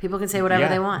that? People can say whatever Yeah.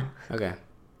 they want. Okay.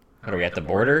 What are we at the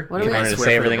border? What are You we- wanted to Swear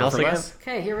say for the everything both else of again? us?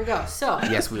 Okay, here we go. So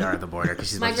Yes, we are at the border because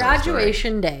she's my about to tell the story.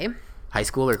 graduation day, High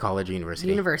school or college or university?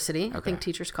 university, I Okay. think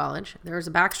Teachers College. There was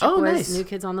a Backstreet Oh, Boys, nice. New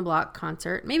Kids on the Block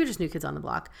concert, maybe just New Kids on the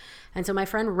Block. And so my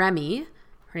friend Remy,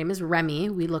 her name is Remy.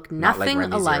 We look Not like nothing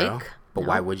Remy alike. Zero, but No,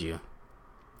 why would you?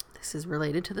 This is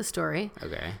related to the story.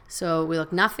 Okay. So we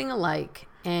look nothing alike.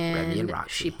 Remy and And Roxy.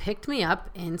 she picked me up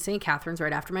in St. Catharines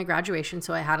right after my graduation.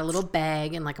 So I had a little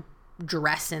bag and like a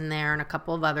dress in there and a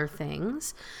couple of other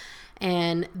things.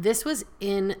 And this was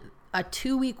in a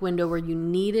 2-week window where you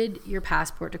needed your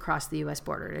passport to cross the U.S.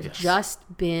 border. It had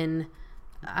just been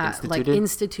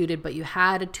instituted, but you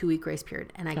had a 2-week grace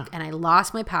period. And I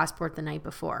lost my passport the night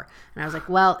before. And I was like,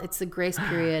 well, it's the grace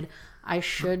period. I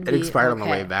should be It expired on the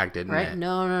okay. way back, didn't Right? it?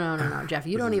 No, Jeff.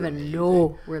 You don't even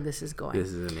know where this is going. This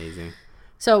is amazing.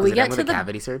 So Does we it get end to with the. a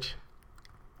cavity search?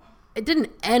 It didn't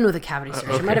end with a cavity search.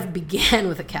 It might have began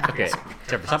with a cavity Okay, search.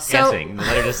 Trevor, stop So- guessing.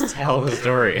 Let her just tell the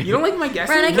story. You don't like my guessing?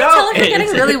 Brian, I can't No, tell if you're getting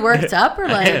it's- really worked up or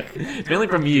like. It's mainly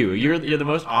from you. You're the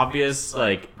most obvious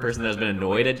person that's been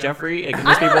annoyed at Jeffrey. Like,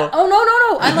 most people. Oh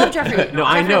no! I love Jeffrey. No,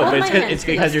 I Jeffrey, know, hold but my hand. it's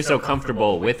because you're so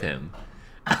comfortable with him.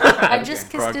 I just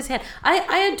kissed his hand.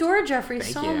 I adore Jeffrey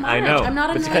so you. much. I know. I'm not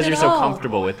but it's annoyed because you're at so all.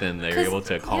 comfortable with him that you're 'Cause- able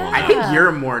to call him yeah. I out. think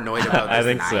you're more annoyed about this I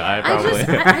think than so. I I am.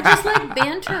 probably. I just like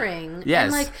bantering. Yes.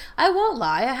 And like I won't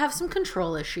lie. I have some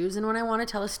control issues, and when I want to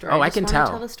tell a story, Oh, I just can wanna tell.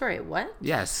 Tell the story. What?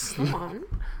 Yes. Come on.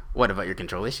 What about your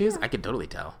control issues? I can totally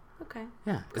tell. Okay.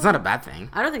 Yeah. It's not a bad thing.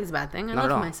 I don't think it's a bad thing. I Not at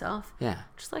love all. myself. Yeah.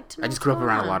 Just like to know I just grew up what's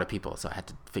around going a on. lot of people, so I had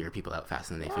to figure people out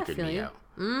faster than they Yeah, I figured feel me you. out.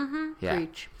 Mm-hmm. Yeah.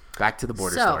 Preach. Back to the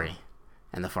border So- story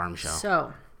and the farm show.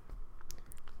 So,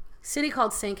 city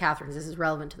called St. Catharines. This is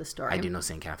relevant to the story. I do know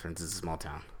St. Catharines is a small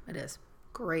town. It is.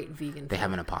 Great vegan They food.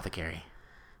 have an apothecary.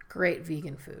 Great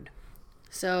vegan food.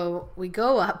 So we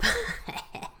go up.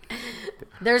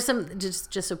 There's some,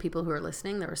 just so people who are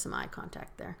listening, there was some eye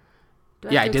contact there. Do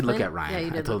Yeah, have I to did look explain at it? Ryan. Yeah, you I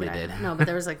did. totally look at did. it. No, but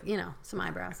there was like, some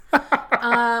eyebrows.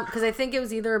 Because I think it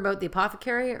was either about the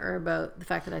apothecary or about the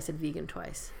fact that I said vegan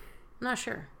twice. I'm not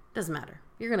sure. Doesn't matter.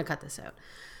 You're going to cut this out.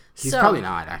 He's So- probably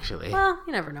not, actually. Well,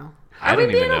 you never know. I Are we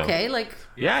don't even being know. okay? Like,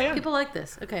 Yeah. people like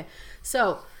this. Okay.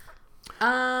 So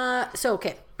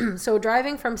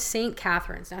driving from St.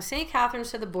 Catharines. Now, St.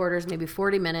 Catharines to the border is maybe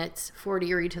 40 minutes. Fort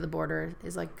Erie to the border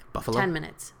is like Buffalo? 10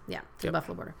 minutes. Yeah, to the Yep.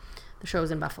 Buffalo border. The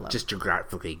show's in Buffalo. Just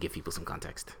geographically give people some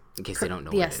context in case they don't know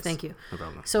what Yes, it is. thank you. No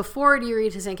problem. So Fort Erie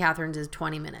to St. Catharines is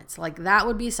 20 minutes. Like, that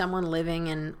would be someone living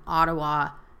in Ottawa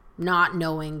not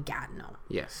knowing Gatineau.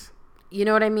 Yes. You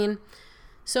know what I mean?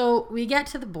 So we get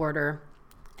to the border,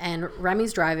 and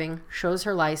Remy's driving, shows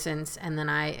her license, and then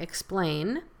I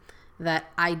explain that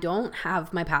I don't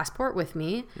have my passport with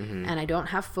me, Mm-hmm. and I don't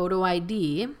have photo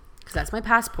ID, because that's my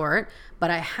passport,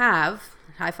 but I have,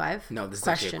 high five, No, this is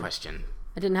actually a question.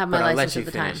 I didn't have my But I'll license let you at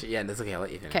the finish. time. Yeah, that's okay. I'll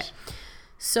let you finish. Okay.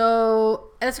 So,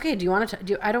 that's okay. Do you want to,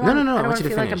 I don't No, want, no, no, I I don't want want to you to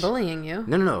feel like I'm finish. bullying you.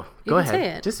 No. You Go can ahead. say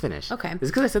it. Just finish. Okay. Is it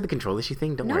because I said the control issue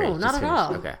thing? Don't No, worry. not Just at finish.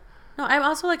 all. Okay. No, I'm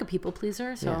also like a people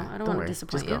pleaser, so Yeah, I don't want worry. to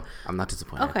disappoint Just you. go. I'm not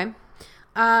disappointed. Okay.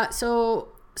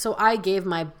 So I gave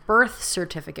my birth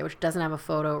certificate, which doesn't have a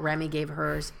photo. Remy gave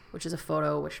hers, which is a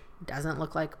photo, which doesn't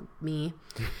look like me.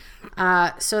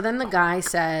 So then the guy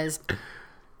says,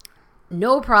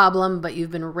 no problem, but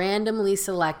you've been randomly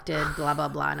selected, blah, blah,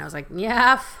 blah. And I was like,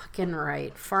 yeah, fucking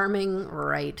right. Farming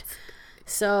right.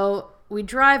 So we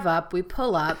drive up, we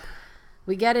pull up,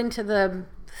 we get into the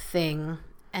thing,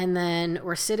 and then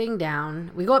we're sitting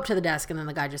down. We go up to the desk, and then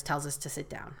the guy just tells us to sit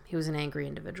down. He was an angry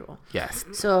individual. Yes.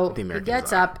 So The he Americans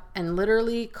gets are. up and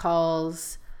literally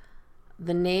calls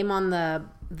the name on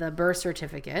the birth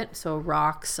certificate. So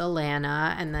Rox,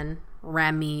 Alana, and then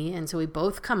Remy. And so we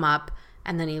both come up,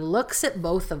 and then he looks at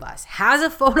both of us, has a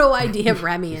photo ID of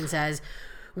Remy, and says,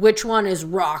 which one is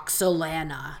Rox,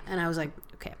 Alana? And I was like,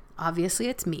 okay, obviously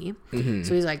it's me. Mm-hmm.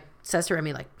 So he's like, says to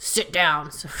Remy, like, sit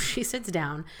down. So she sits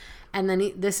down. And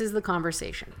then this is the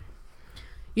conversation.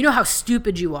 You know how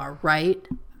stupid you are, right?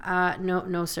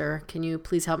 No, sir. Can you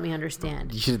please help me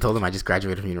understand? You should have told him I just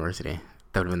graduated from university.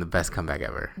 That would have been the best comeback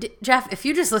ever. Jeff, if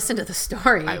you just listen to the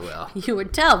story, I will. You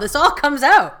would tell. This all comes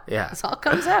out. Yeah. This all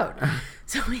comes out.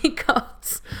 So he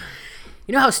goes,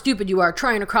 you know how stupid you are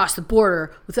trying to cross the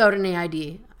border without any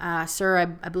ID. Sir,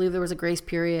 I believe there was a grace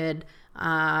period,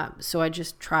 so I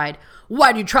just tried.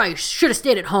 Why did you try? You should have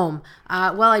stayed at home.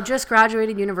 Well, I just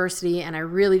graduated university, and I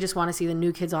really just want to see the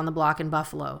new kids on the block in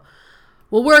Buffalo.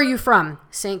 Well, where are you from?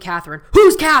 St. Catherine.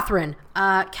 Who's Catherine?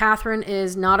 Catherine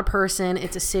is not a person.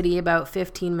 It's a city about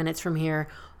 15 minutes from here.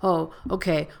 Oh,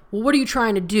 okay. Well, what are you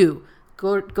trying to do?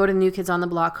 Go to the New Kids on the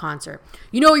Block concert.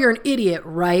 You know you're an idiot,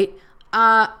 right?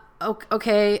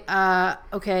 Okay.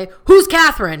 Who's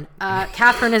Catherine?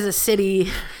 Catherine is a city.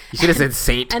 You should have said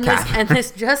Saint Catherine. And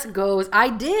this just goes. I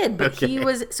did, but Okay. he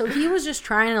was just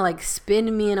trying to like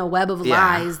spin me in a web of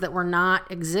lies that were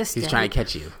not existing. He's trying to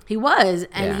catch you. He was,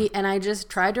 and Yeah. I just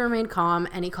tried to remain calm,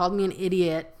 and he called me an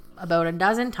idiot about a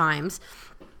dozen times.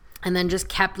 And then just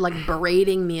kept like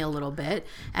berating me a little bit.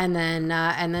 And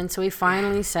then so he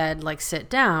finally said, like, sit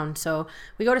down. So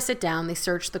we go to sit down, they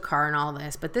search the car and all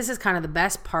this. But this is kind of the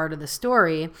best part of the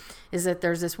story, is that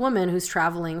there's this woman who's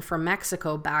traveling from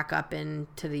Mexico back up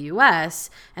into the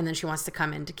US, and then she wants to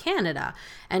come into Canada.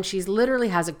 And she's literally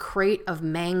has a crate of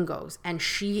mangoes, and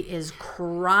she is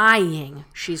crying.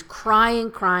 She's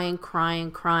crying.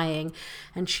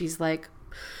 And she's like,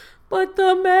 but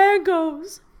the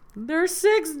mangoes, they're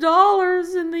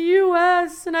 $6 in the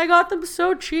US, and I got them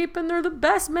so cheap, and they're the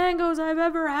best mangoes I've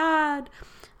ever had.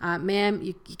 Ma'am,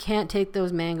 you can't take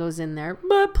those mangoes in there,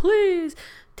 but please.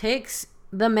 Takes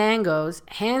the mangoes,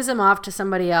 hands them off to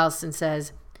somebody else, and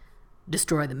says,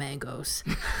 destroy the mangoes.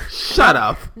 Shut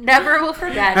up. Never will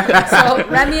forget. So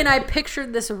Remy and I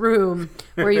pictured this room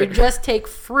where you just take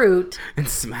fruit And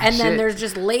smash and then it. there's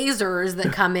just lasers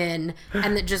that come in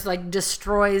and that just like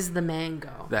destroys the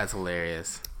mango. That's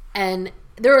hilarious. And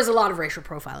there was a lot of racial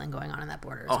profiling going on in that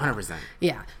border. Oh, 100%.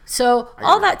 Yeah. So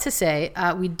all that to say,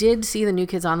 we did see the New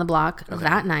Kids on the Block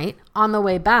that night. On the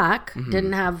way back,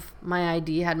 didn't have my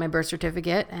ID, had my birth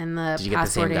certificate and the Did you get the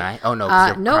passport. same guy? Oh, no. 'cause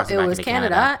you're No, crossing it back was into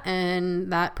Canada.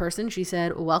 And that person, she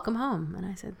said, welcome home. And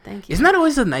I said, thank you. Isn't that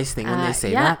always a nice thing when they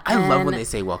say yeah, that? I love when and they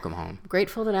say welcome home.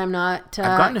 Grateful that I'm not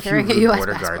I've gotten a few carrying a rude U.S.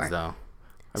 border passport. guards, though.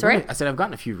 Sorry? I said I've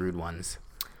gotten a few rude ones.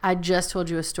 I just told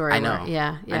you a story. I know. Where,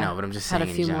 yeah. I know, but I'm just had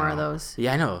saying a few in more of general. those.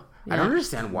 Yeah, I know. I don't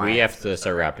understand why. We have to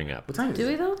start wrapping up. What time is Do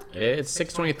we it? though? It's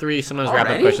 6:23. Sometimes wrap-up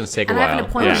Already? questions take And a I while. have an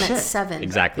appointment Yeah. at Shit. 7.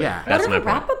 Exactly. Yeah. That's What my are the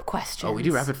point. wrap-up questions? Oh, we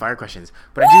do rapid fire questions.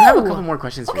 But I do have a Ooh. couple more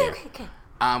questions for you. Okay.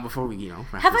 Before we,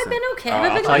 wrap Have this I been up. okay? Have I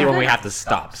I'll been tell you when good? we have to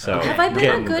stop. So Have I been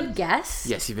get a into good it. guest?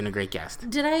 Yes, you've been a great guest.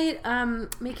 Did I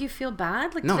make you feel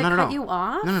bad? Like, No, did not I at cut all. you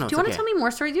off? No, Do it's you want to okay. tell me more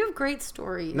stories? You have great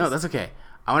stories. No, that's okay.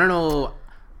 I want to know,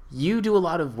 you do a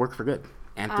lot of work for good.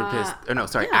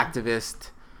 Activist.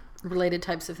 Related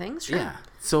types of things? Sure. Yeah.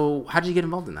 So how did you get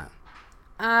involved in that?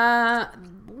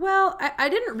 Well, I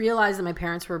didn't realize that my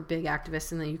parents were big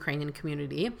activists in the Ukrainian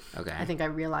community. Okay. I think I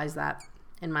realized that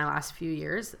in my last few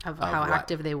years of how what?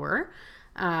 active they were.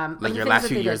 Like your last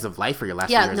few years of life or your last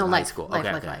few years of high school?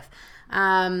 Life.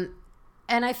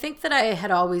 And I think that I had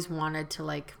always wanted to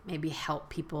like maybe help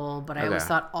people, but I always Okay.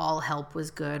 thought all help was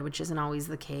good, which isn't always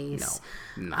the case.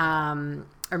 No.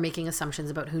 Or making assumptions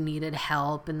about who needed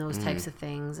help and those types of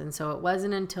things. And so it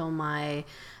wasn't until my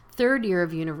third year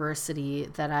of university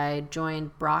that I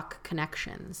joined Brock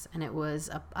Connections. And it was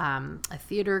a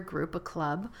theater group, a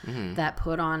club that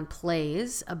put on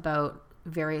plays about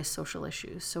various social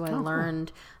issues. So I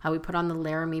learned how we put on the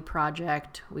Laramie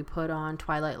Project. We put on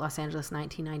Twilight Los Angeles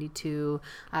 1992.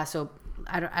 So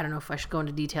I don't know if I should go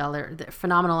into detail. They're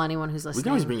phenomenal. Anyone who's listening. We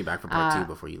can always bring you back for part 2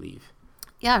 before you leave.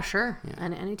 Yeah, sure.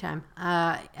 And anytime.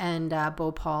 And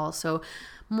Bhopal. So,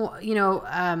 more,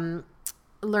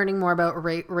 learning more about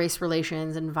race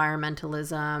relations,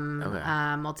 environmentalism,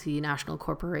 multinational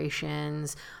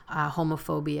corporations,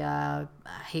 homophobia,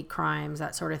 hate crimes,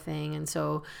 that sort of thing. And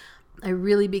so I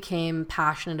really became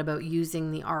passionate about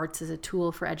using the arts as a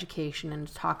tool for education and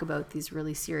to talk about these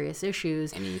really serious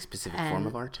issues. Any specific form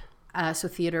of art? So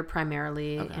theater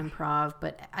primarily, improv,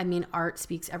 but I mean, art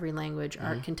speaks every language.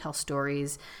 Art can tell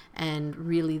stories, and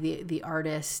really the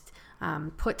artist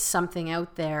puts something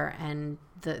out there, and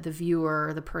the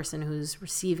viewer, the person who's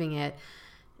receiving it,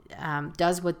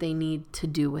 does what they need to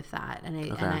do with that.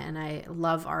 And I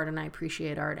love art, and I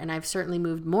appreciate art, and I've certainly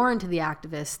moved more into the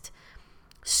activist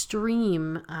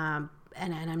stream.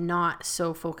 And I'm not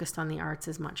so focused on the arts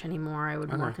as much anymore. I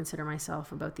would more consider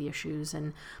myself about the issues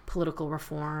and political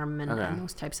reform and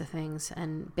those types of things.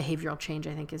 And behavioral change,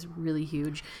 I think, is really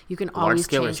huge. You can always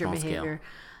scale or change your small scale? behavior.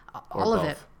 all of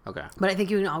it. Okay. But I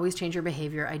think you can always change your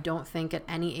behavior. I don't think at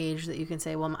any age that you can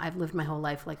say, well, I've lived my whole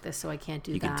life like this, so I can't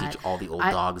do that. You can teach all the old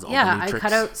dogs all the new tricks. I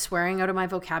cut out swearing out of my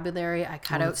vocabulary. I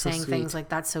cut out saying things like,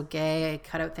 that's so gay. I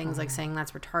cut out things like saying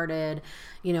that's retarded.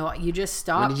 You know, you just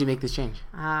stop. When did you make this change?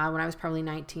 When I was probably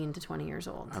 19 to 20 years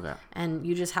old. Okay. And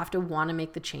you just have to want to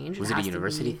make the change. Was it a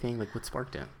university thing? Like, what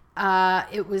sparked it?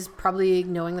 It was probably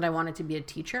knowing that I wanted to be a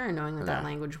teacher and knowing that that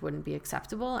language wouldn't be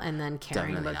acceptable, and then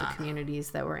caring about the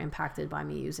communities that were impacted by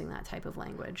me using that type of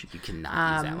language. You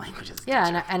cannot use that language as a teacher.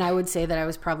 Yeah, and I would say that I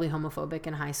was probably homophobic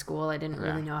in high school. I didn't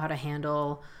really know how to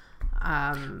handle.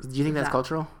 Do you think that's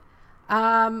cultural?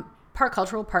 Part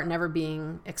cultural, part never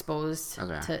being exposed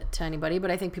to anybody.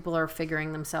 But I think people are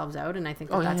figuring themselves out, and I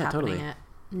think that's happening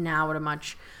now at a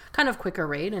much kind of quicker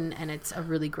rate, and it's a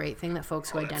really great thing that folks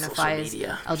who identify as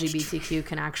LGBTQ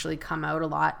can actually come out a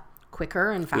lot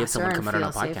quicker and faster and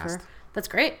feel safer. That's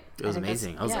great. It was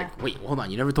amazing. I was like, wait, hold on,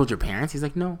 you never told your parents? He's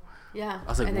like, no. Yeah. I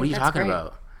was like, what are you talking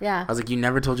about? Yeah. I was like, you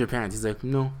never told your parents? He's like,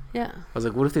 no. Yeah. I was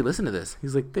like, what if they listen to this?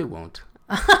 He's like, they won't.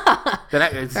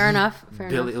 Fair enough.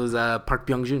 It was Park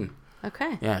Byung-joon.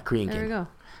 Okay. Yeah, Korean There kid. we go.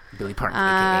 Billy Park.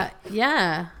 AKA.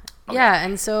 Yeah. Okay. Yeah,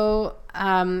 and so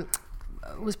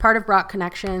was part of Brock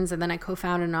Connections, and then I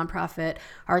co-founded a nonprofit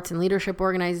arts and leadership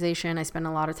organization. I spent a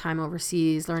lot of time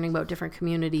overseas learning about different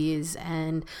communities,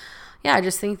 and yeah, I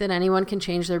just think that anyone can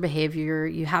change their behavior.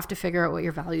 You have to figure out what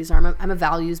your values are. I'm a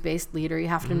values-based leader. You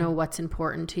have to know what's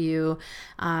important to you,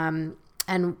 and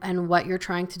what you're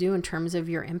trying to do in terms of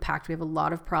your impact. We have a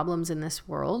lot of problems in this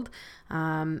world.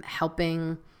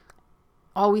 Helping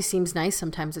always seems nice.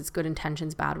 Sometimes it's good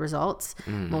intentions, bad results.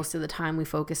 Most of the time we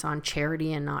focus on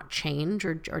charity and not change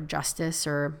or justice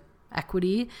or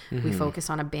equity. We focus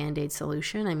on a Band-Aid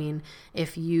solution. I mean,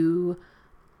 if you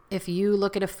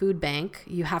look at a food bank,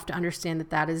 you have to understand that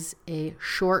that is a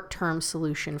short-term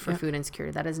solution for food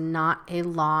insecurity. That is not a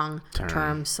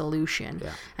long-term solution.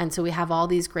 Yeah. And so we have all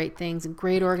these great things and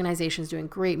great organizations doing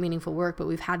great, meaningful work, but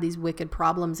we've had these wicked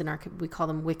problems we call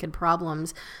them wicked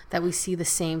problems, that we see the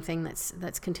same thing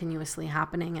that's continuously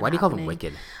happening. Why do you call them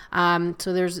wicked?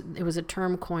 So it was a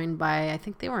term coined by, I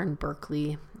think they were in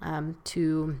Berkeley,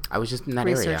 to I was just in that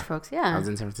research area. Folks. Yeah. I was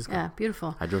in San Francisco. Yeah,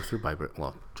 beautiful. I drove through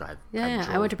drive. Yeah,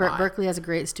 I went to Berkeley. Has a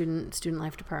great student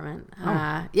life department.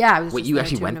 I was. Wait, you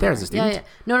actually went there as a student? Yeah.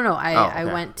 No. I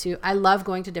went to. I love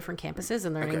going to different campuses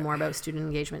and learning more about student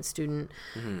engagement,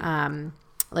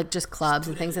 like just clubs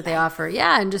and things that they offer.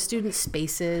 Yeah, and just student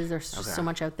spaces. There's so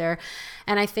much out there.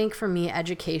 And I think for me,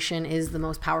 education is the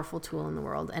most powerful tool in the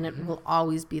world, and it will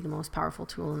always be the most powerful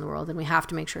tool in the world. And we have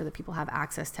to make sure that people have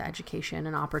access to education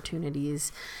and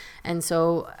opportunities. And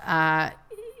so,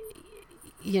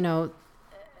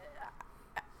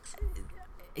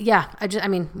 yeah, I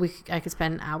could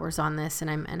spend hours on this,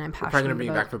 and I'm passionate. We're probably gonna bring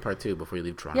you back for part 2 before you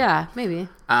leave Toronto. Yeah, maybe.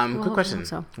 Quick question.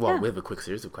 So. Well, we have a quick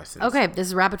series of questions. Okay, this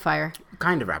is rapid fire.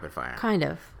 Kind of rapid fire. Kind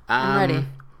of. I'm ready.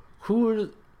 Who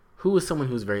was someone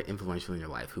who was very influential in your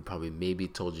life, who probably maybe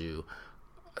told you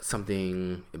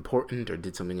something important or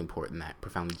did something important that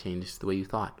profoundly changed the way you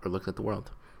thought or looked at the world?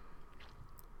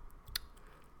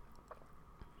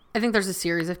 I think there's a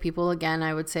series of people. Again,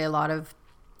 I would say a lot of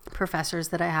professors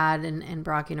that I had in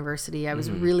Brock University. I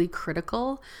was really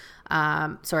critical.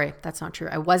 Sorry, that's not true.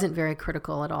 I wasn't very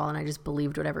critical at all, and I just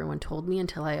believed what everyone told me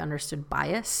until I understood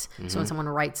bias. So when someone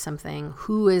writes something,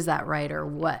 who is that writer?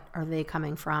 What are they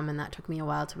coming from? And that took me a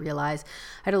while to realize.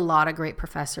 I had a lot of great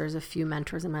professors, a few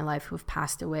mentors in my life who have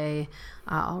passed away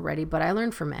already, but I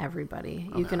learned from everybody.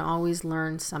 Okay. You can always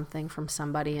learn something from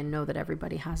somebody and know that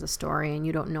everybody has a story, and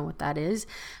you don't know what that is.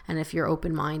 And if you're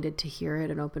open-minded to hear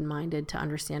it and open-minded to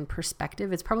understand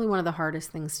perspective, it's probably one of the hardest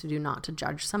things to do, not to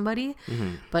judge somebody,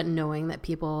 but knowing that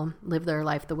people live their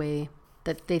life the way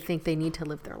that they think they need to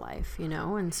live their life,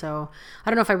 And so I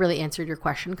don't know if I really answered your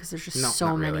question, because there's just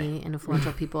so many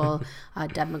influential people.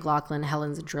 Deb McLaughlin,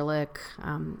 Helen Zadrillik,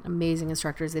 amazing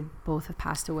instructors. They both have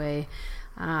passed away,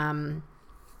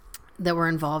 that were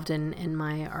involved in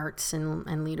my arts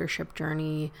and leadership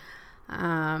journey.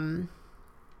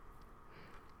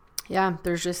 Yeah,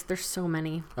 there's so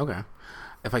many. Okay.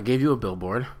 If I gave you a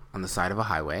billboard on the side of a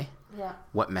highway,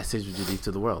 what message would you leave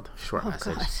to the world? Short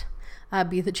message. God.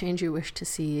 Be the change you wish to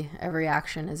see. Every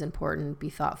action is important. Be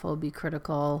thoughtful. Be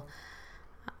critical.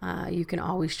 You can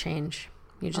always change.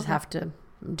 You just have to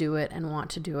do it and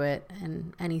want to do it,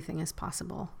 and anything is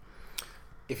possible.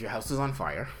 If your house was on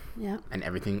fire, and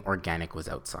everything organic was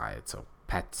outside, so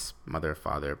pets, mother,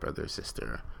 father, brother,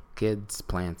 sister, kids,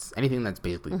 plants, anything that's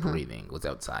basically breathing was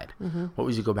outside, what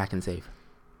would you go back and save?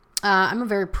 I'm a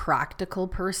very practical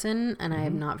person, and I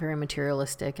am not very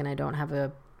materialistic, and I don't have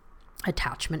a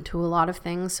attachment to a lot of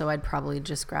things. So I'd probably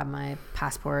just grab my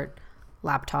passport,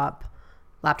 laptop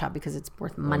because it's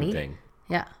worth money. One thing.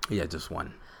 Yeah. Yeah, just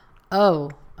one.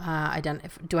 Oh,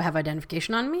 do I have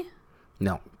identification on me?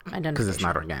 No, because it's Identification.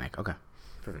 not organic. Okay,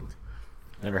 perfect.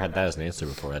 Never had that as an answer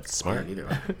before. That's smart. Either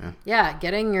way. Yeah. Yeah,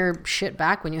 getting your shit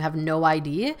back when you have no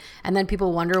ID, and then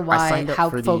people wonder how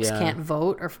for the, folks can't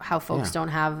vote or how folks yeah. don't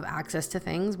have access to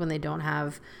things when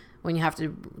you have to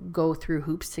go through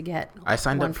hoops to get. I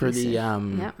signed up for the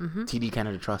mm-hmm. TD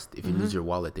Canada Trust. If you lose your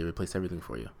wallet, they replace everything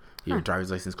for you. Your driver's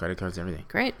license, credit cards, everything.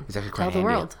 Great. It's actually Tell quite the handy.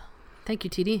 world. Thank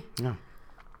you, TD. Yeah.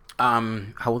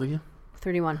 How old are you?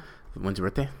 31, When's your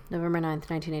birthday? November 9th,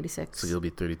 1986. So you'll be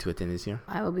 32 at the end of this year.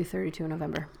 I will be 32 in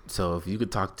November. So if you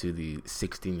could talk to the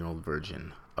 16-year-old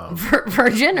virgin of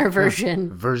Virgin or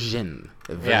version? version.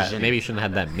 Yeah, maybe you shouldn't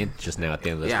have had that mint just now at the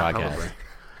end of this podcast. Probably.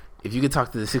 If you could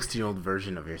talk to the 16-year-old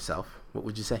version of yourself, what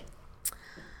would you say?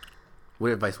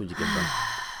 What advice would you give them?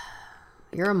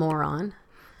 You're a moron.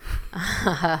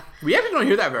 We actually don't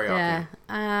hear that very Yeah.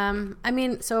 often. I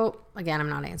mean, so again, I'm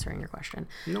not answering your question.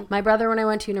 Nope. My brother, when I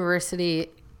went to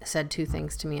university, said two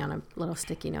things to me on a little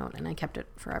sticky note, and I kept it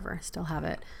forever. Still have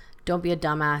it. Don't be a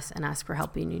dumbass and ask for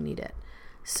help when you need it.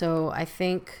 So I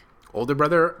think Older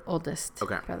brother? oldest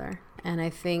Okay. brother, and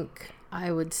I think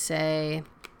I would say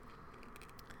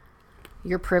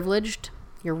you're privileged.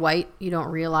 You're white. You don't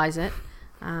realize it.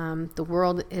 The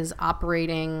world is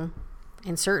operating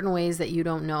in certain ways that you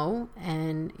don't know,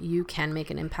 and you can make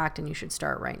an impact, and you should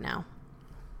start right now.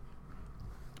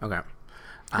 Okay.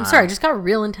 I'm sorry, I just got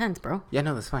real intense, bro. Yeah,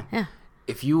 no, that's fine. Yeah.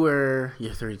 If you're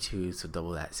 32, so double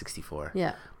that, 64.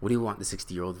 Yeah. What do you want the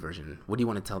 60-year-old version? What do you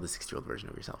want to tell the 60-year-old version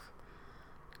of yourself?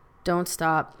 Don't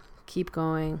stop. Keep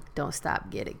going. Don't stop.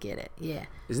 Get it. Yeah.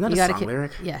 Isn't that You a gotta song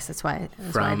lyric? Yes, that's why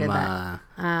I From, did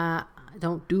that.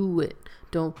 Don't do it.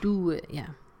 Don't do it. Yeah,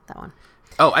 that one.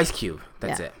 Oh, Ice Cube.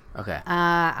 That's Yeah. it. Okay.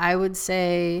 I would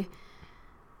say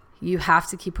you have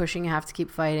to keep pushing. You have to keep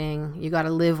fighting. You got to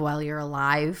live while you're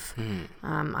alive.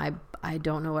 I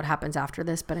don't know what happens after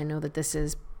this, but I know that this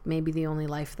is maybe the only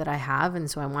life that I have, and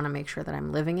so I want to make sure that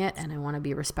I'm living it, and I want to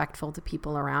be respectful to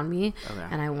people around me,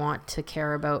 and I want to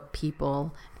care about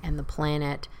people and the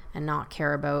planet and not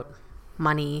care about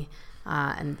money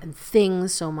and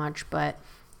things so much, but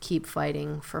keep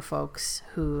fighting for folks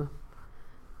who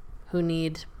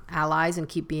need allies and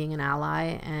keep being an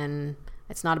ally. And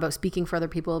it's not about speaking for other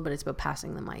people, but it's about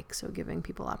passing the mic, so giving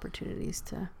people opportunities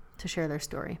to share their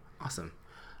story. Awesome.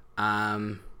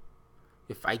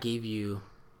 If I gave you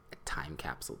a time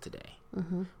capsule today,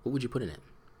 what would you put in it?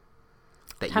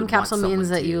 Time capsule means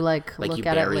that you look you at it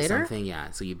bury later? something,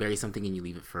 yeah. So you bury something and you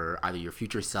leave it for either your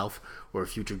future self or a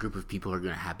future group of people who are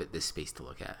going to habit this space to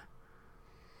look at.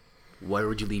 Where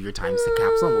would you leave your time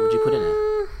capsule and what would you put in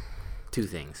it? Two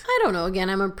things. I don't know. Again,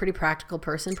 I'm a pretty practical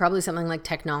person. Probably something like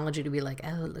technology to be like,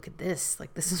 oh, look at this.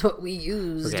 Like, this is what we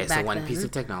used Okay, back so one then. piece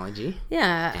of technology.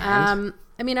 Yeah. And?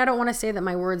 I mean, I don't want to say that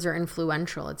my words are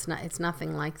influential. It's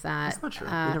nothing like that. That's not true.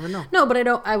 You never know. No, but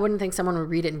I wouldn't think someone would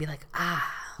read it and be like,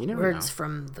 You never words know.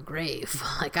 from the grave.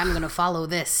 Like, I'm going to follow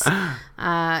this.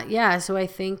 Yeah. So I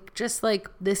think just like,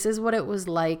 this is what it was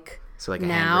like So like a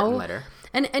now. handwritten letter.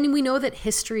 And we know that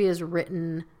history is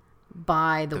written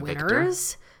by the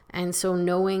winners. And so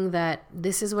knowing that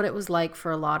this is what it was like for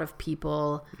a lot of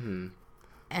people,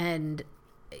 and,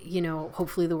 you know,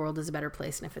 hopefully the world is a better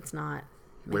place. And if it's not,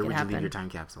 Where would you leave your time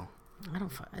capsule? I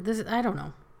don't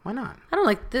know. Why not? I don't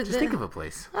like Just think of a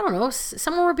place. I don't know.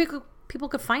 Somewhere where people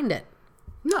could find it.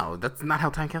 No, that's not how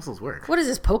time capsules work. What is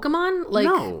this, Pokemon? Like,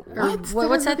 No. or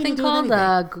what's that thing called?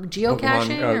 Geocaching?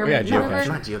 Pokemon, or yeah, whatever? It's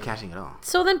not geocaching at all.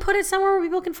 So then put it somewhere where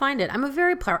people can find it. I'm a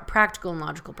very practical and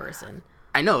logical person.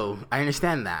 I know. I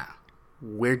understand that.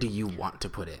 Where do you want to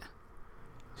put it?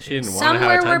 She didn't want to Somewhere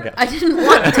have a time where capsule. I didn't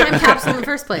want the time capsule in the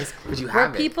first place. But you where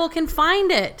have it. people can find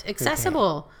it,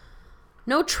 accessible.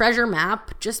 No treasure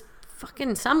map, just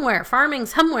fucking somewhere, farming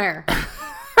somewhere.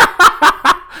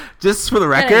 Just for the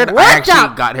Getting record, I worked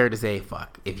actually up. got her to say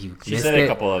 "fuck" if you She missed said it. it a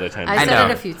couple other times. I said know.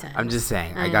 it a few times. I'm just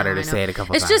saying. I got her to say it a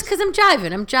couple It's times. just because I'm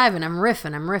jiving, I'm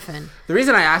riffing. The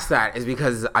reason I asked that is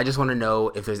because I just want to know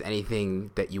if there's anything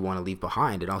that you want to leave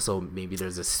behind, and also maybe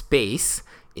there's a space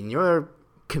in your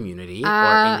community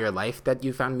or in your life that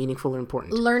you found meaningful or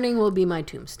important. Learning will be my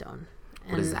tombstone.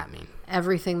 What does that mean?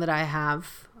 Everything that I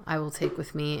have, I will take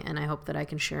with me, and I hope that I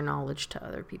can share knowledge to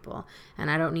other people. And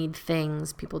I don't need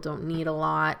things. People don't need a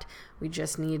lot. We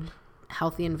just need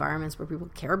healthy environments where people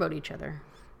care about each other.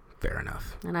 Fair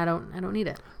enough. And I don't need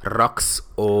it. Rox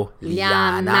o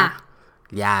Liana.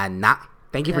 Liana.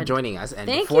 Thank you for joining us. And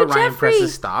Thank before you, Ryan Jeffrey.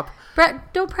 presses stop,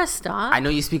 Brett, don't press stop. I know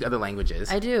you speak other languages.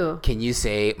 I do. Can you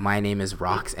say, my name is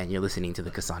Rox and you're listening to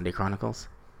the Cassandre Chronicles?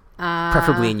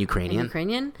 Preferably in Ukrainian. In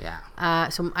Ukrainian? Yeah.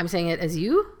 So I'm saying it as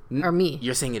you or me?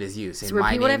 You're saying it as you. Say, So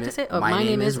repeat what I have to say? Oh, my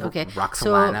name is okay.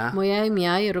 Roxana. So, моє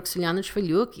ім'я є Rox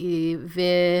Chwaluk, і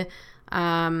ви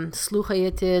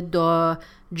слухаєте до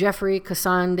Jeffrey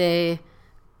Cassandre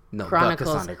No, Chronicles. the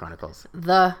Cassandre Chronicles.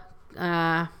 The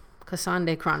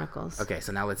Cassandre Chronicles. Okay,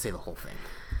 so now let's say the whole thing.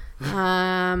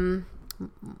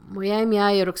 Моє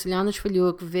ім'я є Rox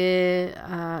Chwaluk, ви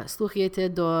слухаєте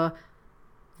до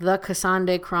The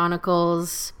Cassandre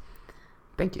Chronicles.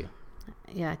 Thank you.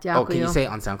 Yeah, Oh, дякую. can you say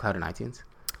it on SoundCloud and iTunes?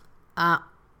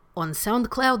 On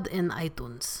SoundCloud and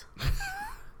iTunes.